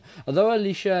kills him. Although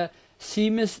Alicia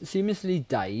seemingly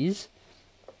dies,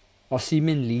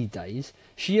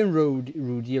 she and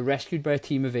Rudy are rescued by a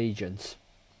team of agents.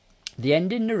 The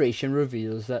ending narration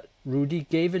reveals that Rudy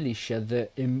gave Alicia the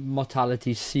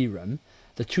immortality serum.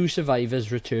 The two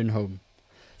survivors return home.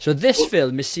 So this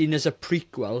film is seen as a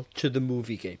prequel to the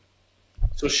movie game.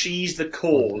 So she's the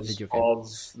cause of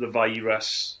the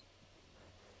virus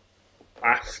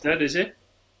after, is it?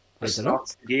 I The don't know. start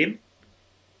of the game?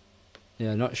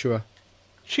 Yeah, not sure.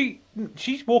 She's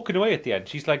walking away at the end.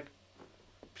 She's like,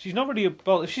 she's not really.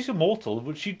 Well, if she's immortal,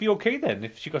 would she'd be okay then?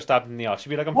 If she got stabbed in the arse, she'd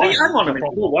be like, I'm Wait, fine. hang on a No minute.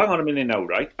 problem. Oh, hang on a minute now,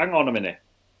 right? Hang on a minute.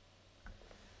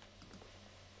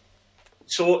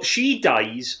 So she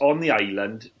dies on the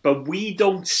island, but we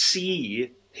don't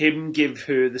see him give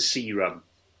her the serum.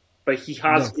 But he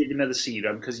has given her the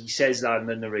serum because he says that in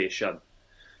the narration.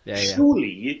 Yeah.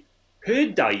 Surely, her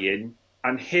dying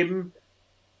and him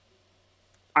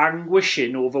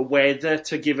anguishing over whether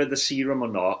to give her the serum or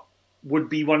not would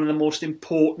be one of the most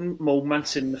important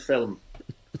moments in the film.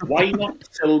 Why not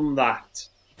film that?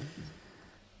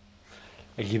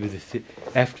 I give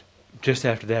her just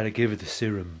after that, I gave her the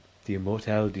serum, the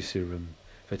immortality serum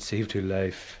that saved her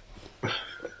life.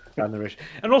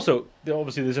 And also,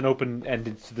 obviously, there's an open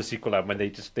ending to the sequel when they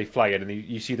fly in and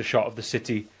you see the shot of the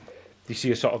city. You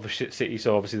see a shot of the city,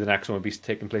 so obviously the next one would be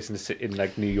taking place in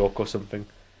like New York or something.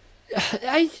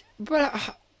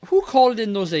 But who called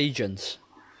in those agents?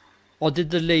 Or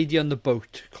did the lady on the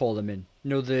boat call them in?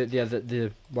 No,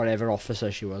 the whatever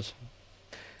officer she was.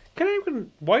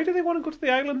 Why do they want to go to the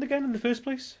island again in the first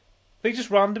place? They just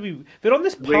randomly. They're on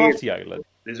this party island.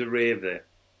 There's a rave there.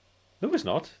 No, it's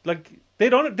not. Like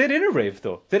they're in a rave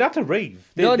though. They're at a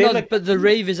rave. But the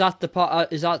rave is at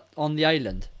on the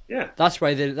island. Yeah. That's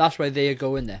why they are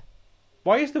going there.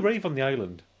 Why is the rave on the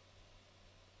island?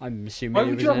 I'm assuming Why it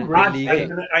would was you have a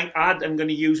illegal. I'm going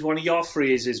to use one of your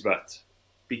phrases, but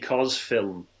because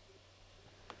film.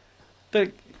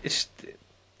 It's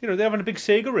they're having a big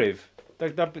Sega rave.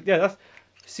 Like that. Yeah,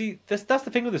 that's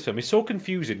the thing with this film. It's so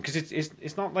confusing because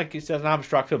it's not like it's an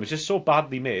abstract film. It's just so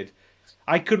badly made.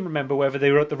 I couldn't remember whether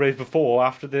they were at the rave before or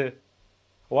after the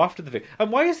thing.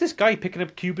 And why is this guy picking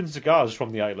up Cuban cigars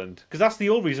from the island? Because that's the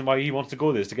whole reason why he wants to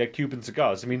go there, is to get Cuban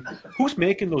cigars. I mean, who's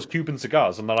making those Cuban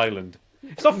cigars on that island?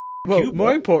 It's not Cuba.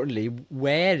 More importantly,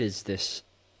 where is this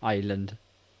island?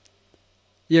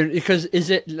 Because is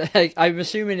it like, I'm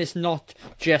assuming it's not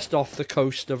just off the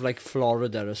coast of like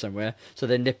Florida or somewhere, so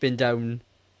they're nipping down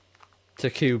to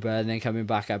Cuba and then coming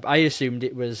back up. I assumed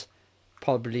it was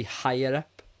probably higher up.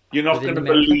 You're not going to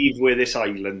believe where this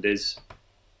island is.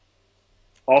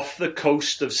 Off the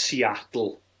coast of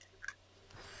Seattle.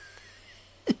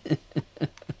 Is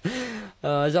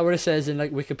that what it says in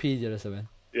like Wikipedia or something?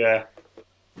 Yeah.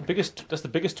 That's the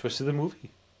biggest twist of the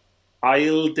movie.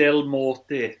 Isle del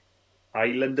Morte.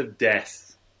 Island of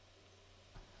Death.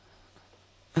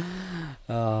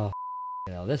 Oh,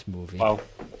 this movie. Wow.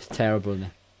 It's terrible, isn't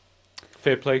it?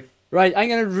 Fair play. Right, I'm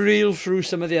going to reel through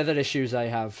some of the other issues I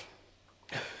have.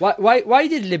 Why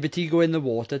did Liberty go in the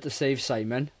water to save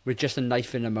Simon with just a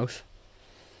knife in her mouth?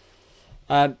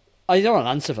 I don't want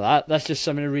an answer for that. That's just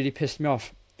something that really pissed me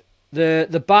off.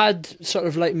 The bad sort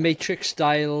of like Matrix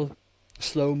style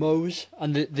slow-mos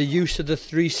and the use of the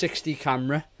 360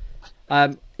 camera.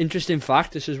 Interesting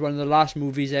fact, this is one of the last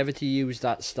movies ever to use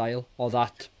that style or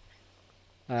that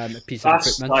piece of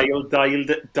equipment. That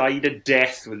style died a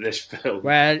death with this film.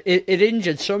 Well, it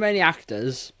injured so many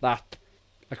actors, that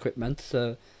equipment,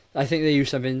 so I think they use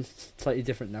something slightly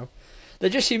different now. There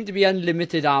just seemed to be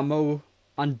unlimited ammo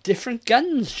and different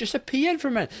guns just appeared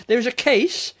from it. There was a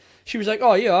case. She was like,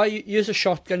 oh yeah, here's a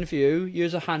shotgun for you,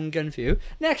 here's a handgun for you.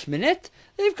 Next minute,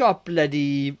 they've got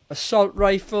bloody assault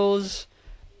rifles,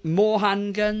 More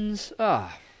handguns.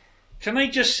 Can I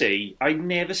just say, I've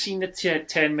never seen a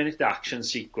 10-minute action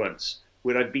sequence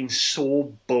where I've been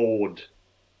so bored.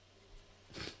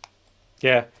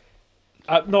 Yeah.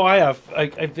 No, I have. I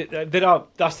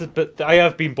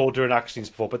have been bored during action scenes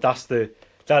before, but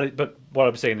But what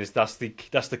I'm saying is that's the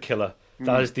killer.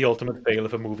 That is the ultimate fail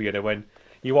of a movie. And when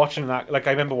you're watching that, like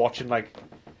I remember watching like,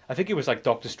 I think it was like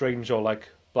Doctor Strange or like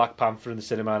Black Panther in the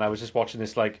cinema, and I was just watching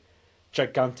this like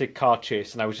gigantic car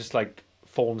chase, and I was just like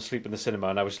falling asleep in the cinema,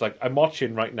 and I was like, I'm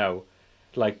watching right now,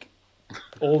 like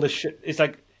all this shit. It's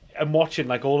like I'm watching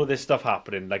like all of this stuff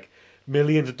happening, like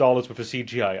millions of dollars worth of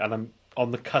CGI, and I'm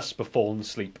on the cusp of falling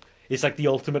asleep. It's like the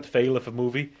ultimate fail of a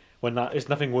movie when that is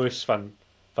nothing worse than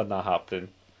that happening.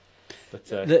 But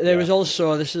there was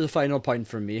also, this is the final point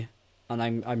from me, and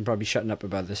I'm probably shutting up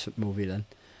about this movie then.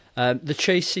 The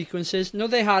chase sequences. No,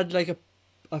 they had like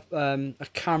a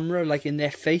camera like in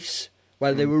their face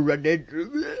while they were running,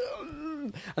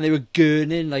 and they were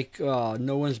gurning like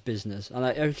no one's business. And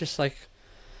I was just like,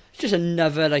 it's just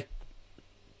another like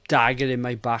dagger in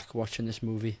my back watching this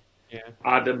movie. Yeah,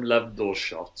 Adam loved those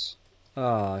shots.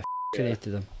 I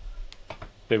hated them.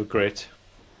 They were great.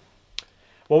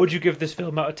 What would you give this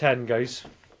film out of 10, guys?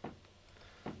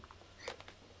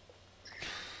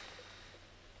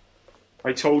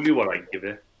 I told you what I'd give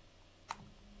it.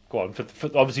 Go on, for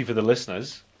obviously for the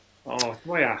listeners. Oh,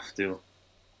 do I have to?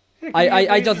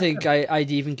 I don't think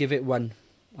I'd even give it 1.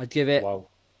 I'd give it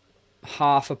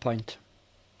half a point.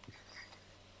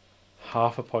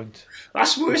 Half a point.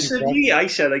 That's worse than me. I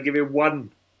said I'd give it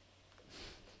 1.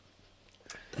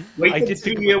 Wait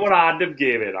until you hear what Adam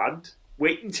gave it, and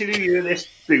wait until you hear this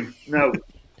boot. No.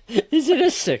 Is it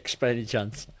a 6 by any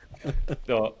chance?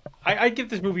 No, I give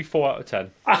this movie 4 out of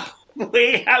 10.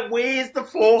 Where's the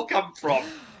 4 come from?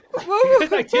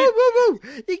 Whoa.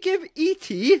 He gave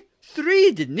E.T.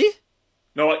 3, didn't he?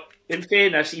 No, in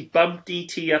fairness, he bumped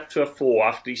E.T. up to a 4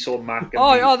 after he saw Mac and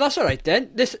Oh, that's all right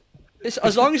then. This,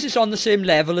 as long as it's on the same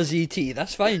level as E.T.,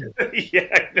 that's fine. Yeah,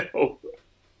 I know.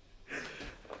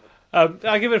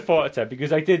 I give it a 4 out of 10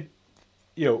 because I did,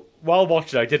 while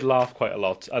watching it, I did laugh quite a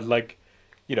lot. And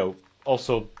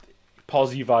also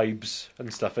posy vibes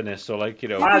and stuff in this. So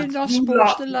you're not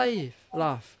supposed to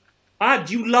laugh.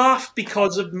 You laughed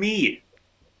because of me.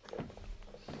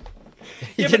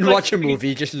 He didn't watch a movie,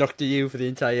 he just looked at you for the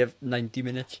entire 90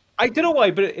 minutes. I don't know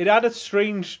why, but it had a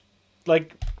strange,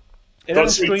 it had a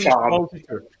strange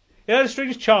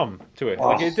charm to it.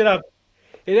 Oh.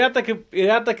 It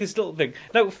had this little thing.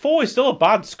 Now 4 is still a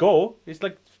bad score. It's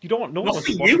like you don't know. Not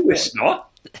for you, it's not.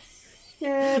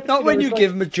 Yeah, not when you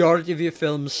give majority of your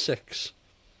films 6.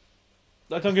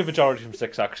 I don't give majority from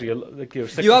 6 actually.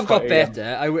 6 you have got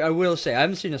better. I will say I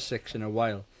haven't seen a 6 in a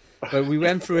while. But we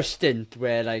went through a stint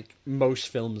where most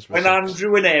films were when 6.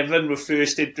 Andrew and Evan were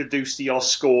first introduced to your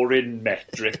scoring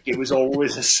metric, it was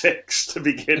always a 6 to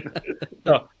begin with.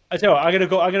 No, I tell you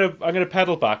what, I'm gonna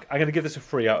pedal back. I'm gonna give this a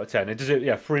 3 out of 10. It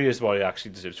deserves, 3 is what it actually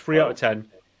deserves. 3 out of 10.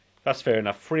 That's fair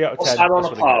enough. 3 out of 10. What's that on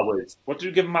a par with? What do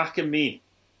you give Mac and me?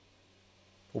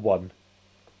 1.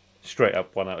 Straight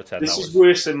up 1 out of 10. This is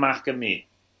worse than Mac and me.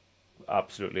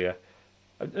 Absolutely, yeah.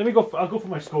 Let me go. I'll go for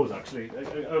my scores actually.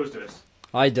 I always do this.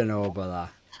 I don't know about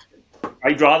that.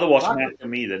 I'd rather watch Mac and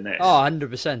me than this. Oh,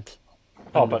 100%.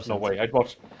 Oh, but no way.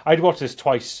 I'd watch this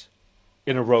twice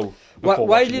in a row.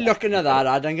 While you're looking at that,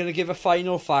 Ad, I'm going to give a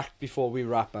final fact before we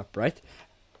wrap up, right?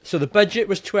 So the budget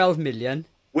was 12 million.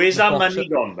 Where's that money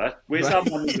gone, man? Where's that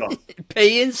money gone?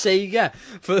 Paying Sega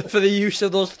for the use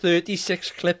of those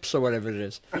 36 clips or whatever it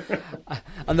is.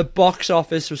 And the box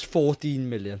office was 14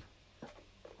 million.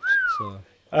 So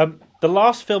the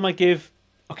last film I give,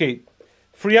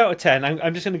 3 out of 10.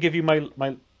 I'm just going to give you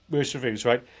my worst reviews,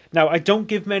 right? Now, I don't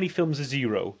give many films a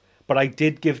 0, but I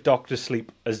did give Doctor Sleep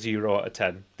a 0 out of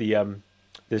 10.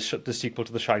 The sequel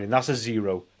to The Shining. That's a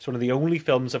 0. It's one of the only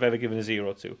films I've ever given a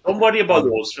 0 to. Don't worry about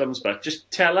those films, but just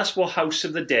tell us what House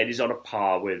of the Dead is on a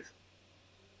par with.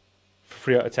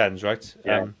 3 out of 10s, right?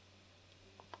 Yeah.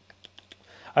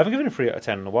 I haven't given a 3 out of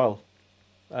 10 in a while.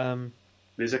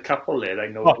 There's a couple there, I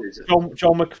know.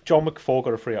 John McFall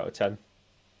got a 3 out of 10.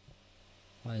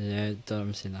 I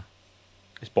haven't seen that.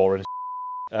 It's boring.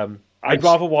 I'd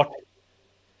rather watch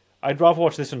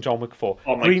this than John McFall.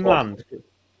 Oh my God.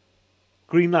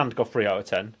 Greenland got 3 out of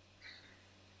 10.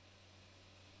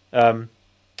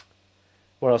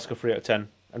 What else got 3 out of 10?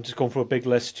 I'm just going through a big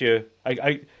list here.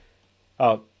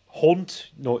 Haunt.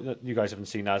 No, you guys haven't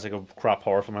seen that. It's like a crap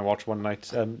horror film I watched one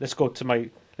night. Let's go to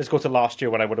last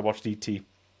year when I would have watched E.T.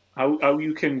 How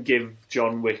you can give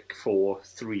John Wick 4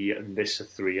 3 and this a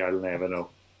 3, I'll never know.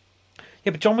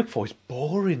 Yeah, but John Wick 4 is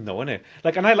boring though, isn't it?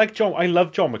 Like, and I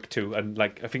love John Wick 2, and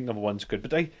like I think number one's good,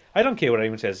 but I don't care what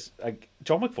anyone says. Like,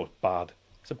 John Wick 4 is bad.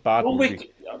 It's a bad John movie.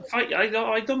 Wick,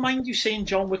 I don't mind you saying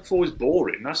John Wick 4 is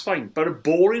boring, that's fine. But a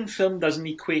boring film doesn't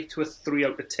equate to a 3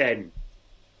 out of 10.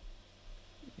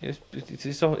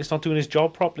 It's not doing his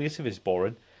job properly, if it's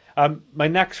boring. My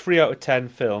next 3 out of 10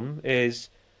 film is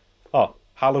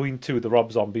Halloween 2, the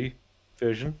Rob Zombie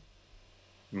version.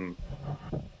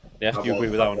 Yeah, you agree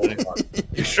with that one, don't you?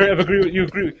 You straight up agree. You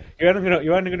agree. You're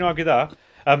only going to argue that.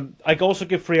 I also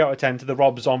give 3 out of 10 to the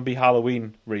Rob Zombie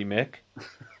Halloween remake.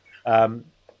 I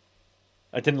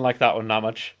didn't like that one that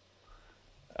much.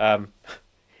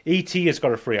 E.T. has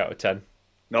got a 3 out of 10.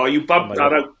 No, you bumped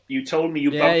that out. You told me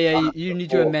you bumped that out. You need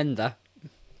to amend that.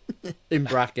 In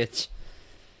brackets.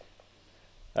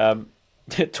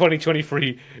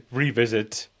 2023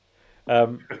 revisit. I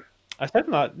said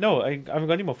that. No, I haven't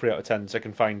got any more 3 out of 10s I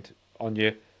can find on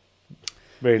you.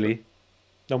 Really.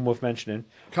 None worth mentioning.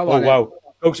 Come on. Oh, wow.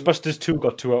 Ghostbusters 2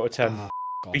 got 2 out of 10. Oh,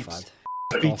 Beats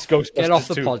Ghostbusters Get off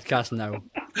the 2. podcast now.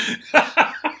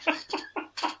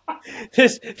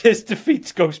 This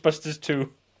defeats Ghostbusters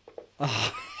 2.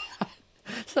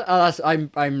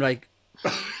 I'm like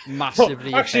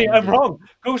massively. Actually, offended. I'm wrong.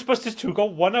 Ghostbusters 2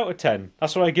 got 1 out of 10.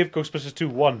 That's why I give Ghostbusters 2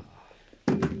 1.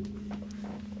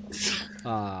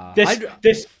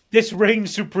 This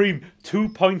reigns supreme, 2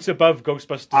 points above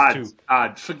Ghostbusters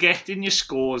 2. Forgetting your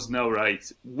scores now, right?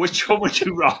 Which one would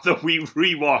you rather we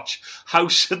rewatch?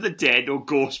 House of the Dead or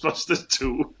Ghostbusters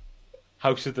 2?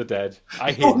 House of the Dead.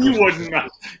 I hate No, you Ghostbusters. wouldn't, man.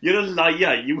 You're a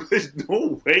liar. There's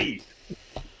no way.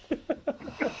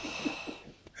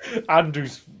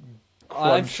 Andrew's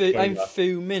I'm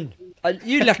fuming.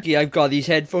 You're lucky I've got these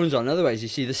headphones on, otherwise you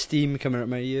see the steam coming out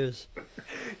my ears.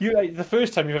 The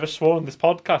first time you've ever sworn on this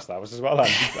podcast, that was as well,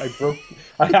 Andy.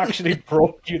 I actually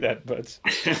broke you then, but...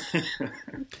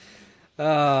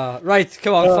 Right,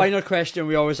 come on, final question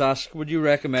we always ask. Would you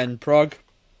recommend Prog?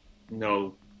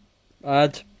 No.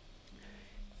 Ad?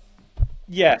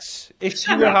 Yes. If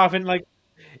you were having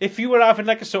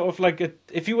a sort of like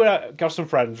if you were got some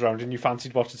friends around and you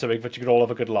fancied watching something that you could all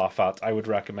have a good laugh at, I would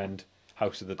recommend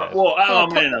House of the Dead. Well,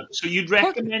 so you'd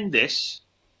recommend this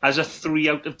as a 3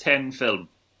 out of 10 film?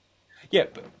 Yeah,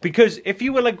 because if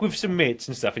you were like with some mates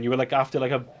and stuff, and you were like after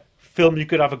like a film you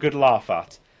could have a good laugh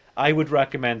at, I would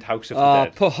recommend House of the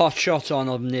Dead. Put Hot Shot on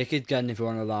or Naked Gun if you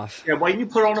want to laugh. Yeah, why don't you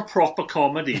put on a proper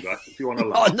comedy, right, if you want to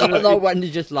laugh? No, when you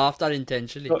just laughed at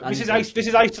intentionally. So this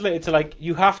is isolated to like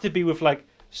you have to be with like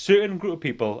certain group of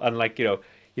people, and like you're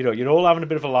all having a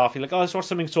bit of a laugh. You're like, oh, let's watch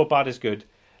something so bad is good.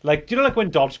 Like, like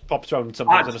when Dodge pops around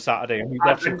sometimes on a Saturday and we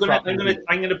watch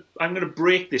I'm gonna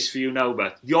break this for you now,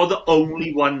 but you're the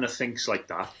only one that thinks like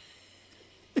that.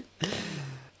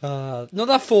 No,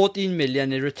 that 14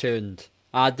 million it returned.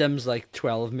 Adam's like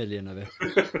 12 million of it.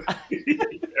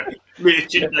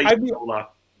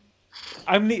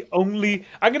 I'm the only.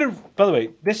 I'm gonna. By the way,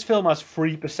 this film has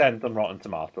 3% on Rotten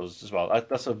Tomatoes as well.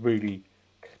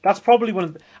 That's probably one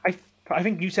of. I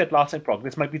think you said last time, Prog.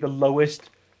 This might be the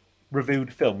lowest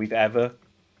reviewed film we've ever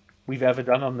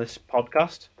done on this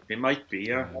podcast. It might be,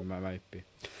 yeah. It might be.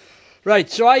 Right,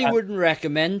 so I wouldn't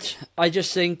recommend. I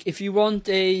just think if you want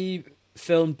a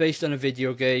film based on a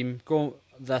video game,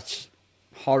 that's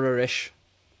horror-ish.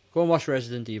 Go and watch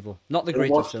Resident Evil. Not the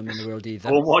greatest film in the world either.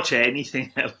 Go and watch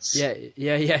anything else. Yeah,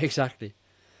 exactly.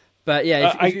 But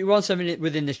yeah, if you want something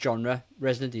within this genre,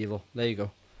 Resident Evil. There you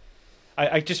go.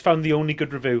 I just found the only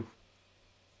good review.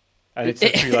 And it's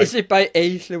is it by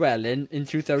A. Llewellyn in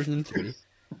 2003?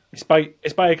 It's by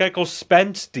a guy called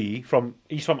Spence D.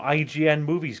 He's from IGN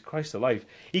Movies. Christ alive.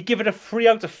 He gave it a 3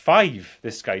 out of 5,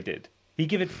 this guy did. He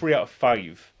gave it 3 out of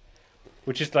 5.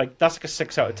 Which is like, that's like a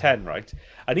 6 out of 10, right?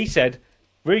 And he said,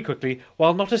 very quickly,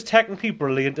 while not as technically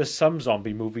brilliant as some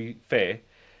zombie movie fare,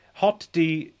 Hot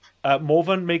D more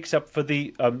than makes up for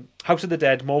the House of the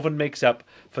Dead. More than makes up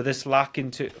for this lack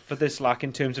in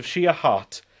terms of sheer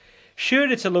heart.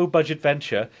 Sure, it's a low-budget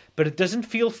venture, but it doesn't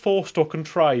feel forced or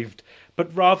contrived,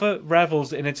 but rather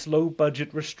revels in its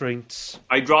low-budget restraints.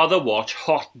 I'd rather watch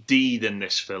Hot D than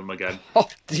this film again.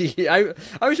 Hot D. I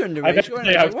was wondering. I meant to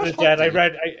say House of the Dead. I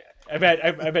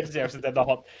meant to say House of the Dead, not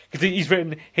Hot, because he's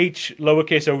written H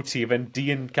lowercase OT and then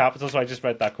D in capital, so I just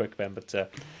read that quick then. But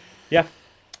yeah,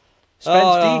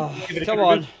 Spence D. Come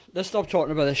on, let's stop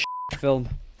talking about this film.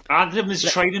 Adam is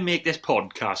trying to make this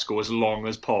podcast go as long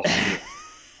as possible.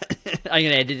 I'm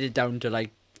gonna edit it down to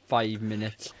like 5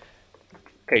 minutes.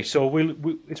 Okay, so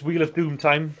it's Wheel of Doom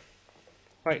time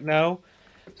right now.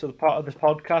 So the part of this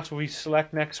podcast where we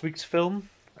select next week's film.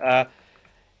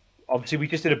 Obviously, we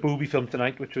just did a booby film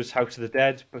tonight, which was House of the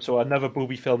Dead. So another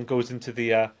booby film goes into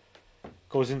the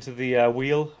goes into the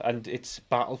wheel, and it's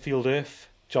Battlefield Earth.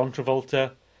 John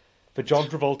Travolta. The John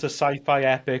Travolta sci-fi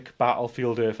epic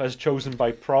Battlefield Earth, as chosen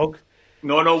by Prog.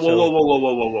 No,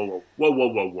 whoa,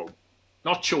 whoa.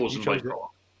 Not chosen by chose it. Prog.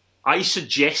 I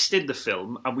suggested the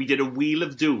film, and we did a Wheel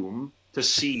of Doom to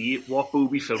see what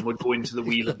booby film would go into the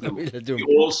Wheel of Doom. Wheel of Doom.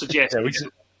 We all suggested.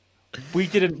 We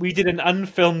did an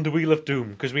unfilmed Wheel of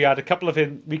Doom because we had a couple of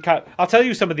I'll tell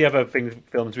you some of the other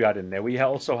films we had in there. We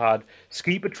also had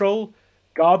Ski Patrol,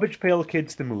 Garbage Pail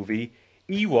Kids the movie,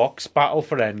 Ewoks Battle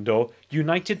for Endor,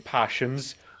 United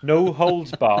Passions, No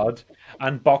Holds Barred,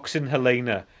 and Boxing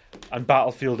Helena, and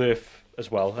Battlefield Earth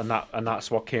as well. And that's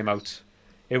what came out.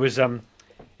 It wasn't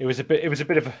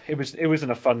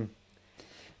a fun.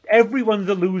 Everyone's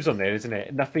a lose on there, isn't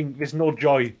it? There's no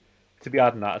joy to be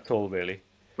had in that at all, really.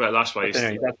 Well, that's why it's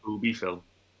a booby film.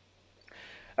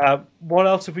 What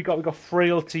else have we got? We got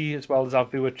Frailty as well as our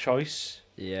viewer choice.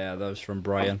 Yeah, that was from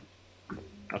Brian.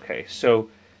 Okay, so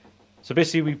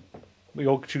basically we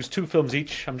all choose 2 films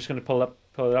each. I'm just going to pull it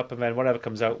up, and then whatever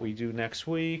comes out we do next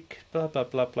week. Blah blah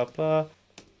blah blah blah.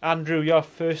 Andrew, you're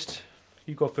first.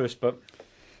 You go first, but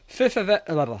Fifth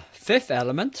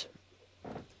Element.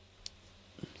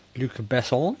 Luc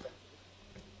Besson.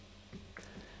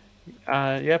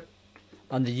 Yep.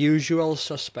 And The Usual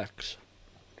Suspects.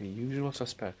 The Usual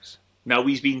Suspects. Now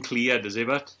he's been cleared, is he,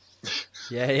 but?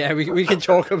 Yeah, we can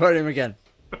talk about him again.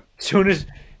 As soon as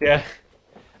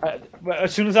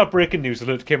that breaking news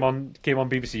alert came on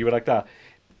BBC, you were like that.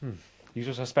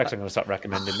 Usual Suspects. I'm going to start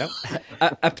recommending now.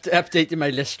 Updating my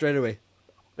list straight away.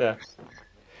 Yeah.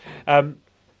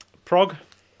 Prog.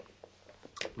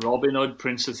 Robin Hood,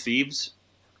 Prince of Thieves.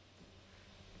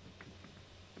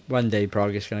 One day,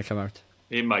 Prague is going to come out.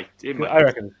 It might. I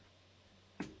reckon.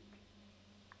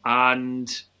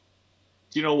 And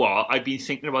you know what? I've been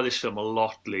thinking about this film a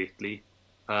lot lately.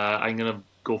 I'm going to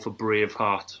go for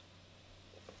Braveheart.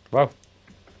 Wow.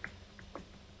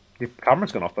 Your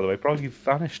camera's gone off, by the way, Prog. You've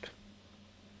vanished.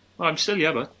 Well, I'm still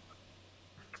here, but...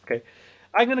 Okay.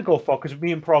 I'm going to go for, because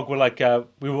me and Prog were like,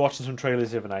 we were watching some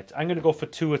trailers the other night. I'm going to go for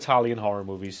 2 Italian horror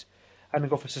movies. I'm going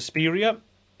to go for Suspiria,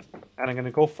 and I'm going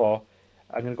to go for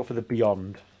The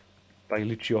Beyond by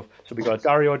Lucio. So we got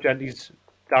Dario Argento's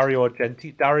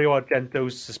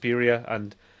Suspiria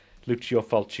and Lucio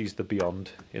Fulci's The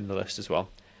Beyond in the list as well.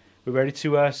 We're ready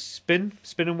to spin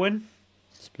and win?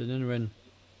 Spin and win.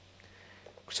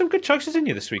 Some good choices in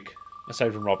here this week,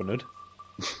 aside from Robin Hood.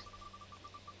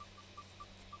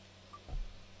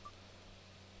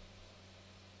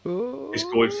 It's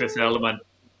going Fifth Element.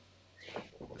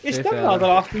 It's done that the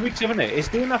last few weeks, haven't it? It's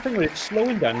doing that thing where it's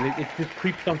slowing down and it just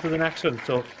creeps onto the next one.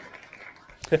 So,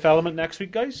 Fifth Element next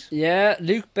week, guys? Yeah,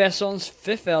 Luc Besson's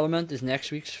Fifth Element is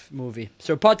next week's movie.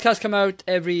 So podcasts come out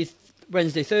every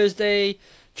Wednesday, Thursday.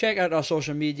 Check out our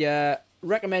social media.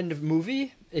 Recommend a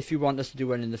movie if you want us to do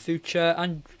one in the future.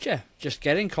 And yeah, just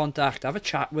get in contact. Have a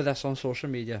chat with us on social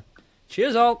media.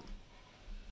 Cheers all.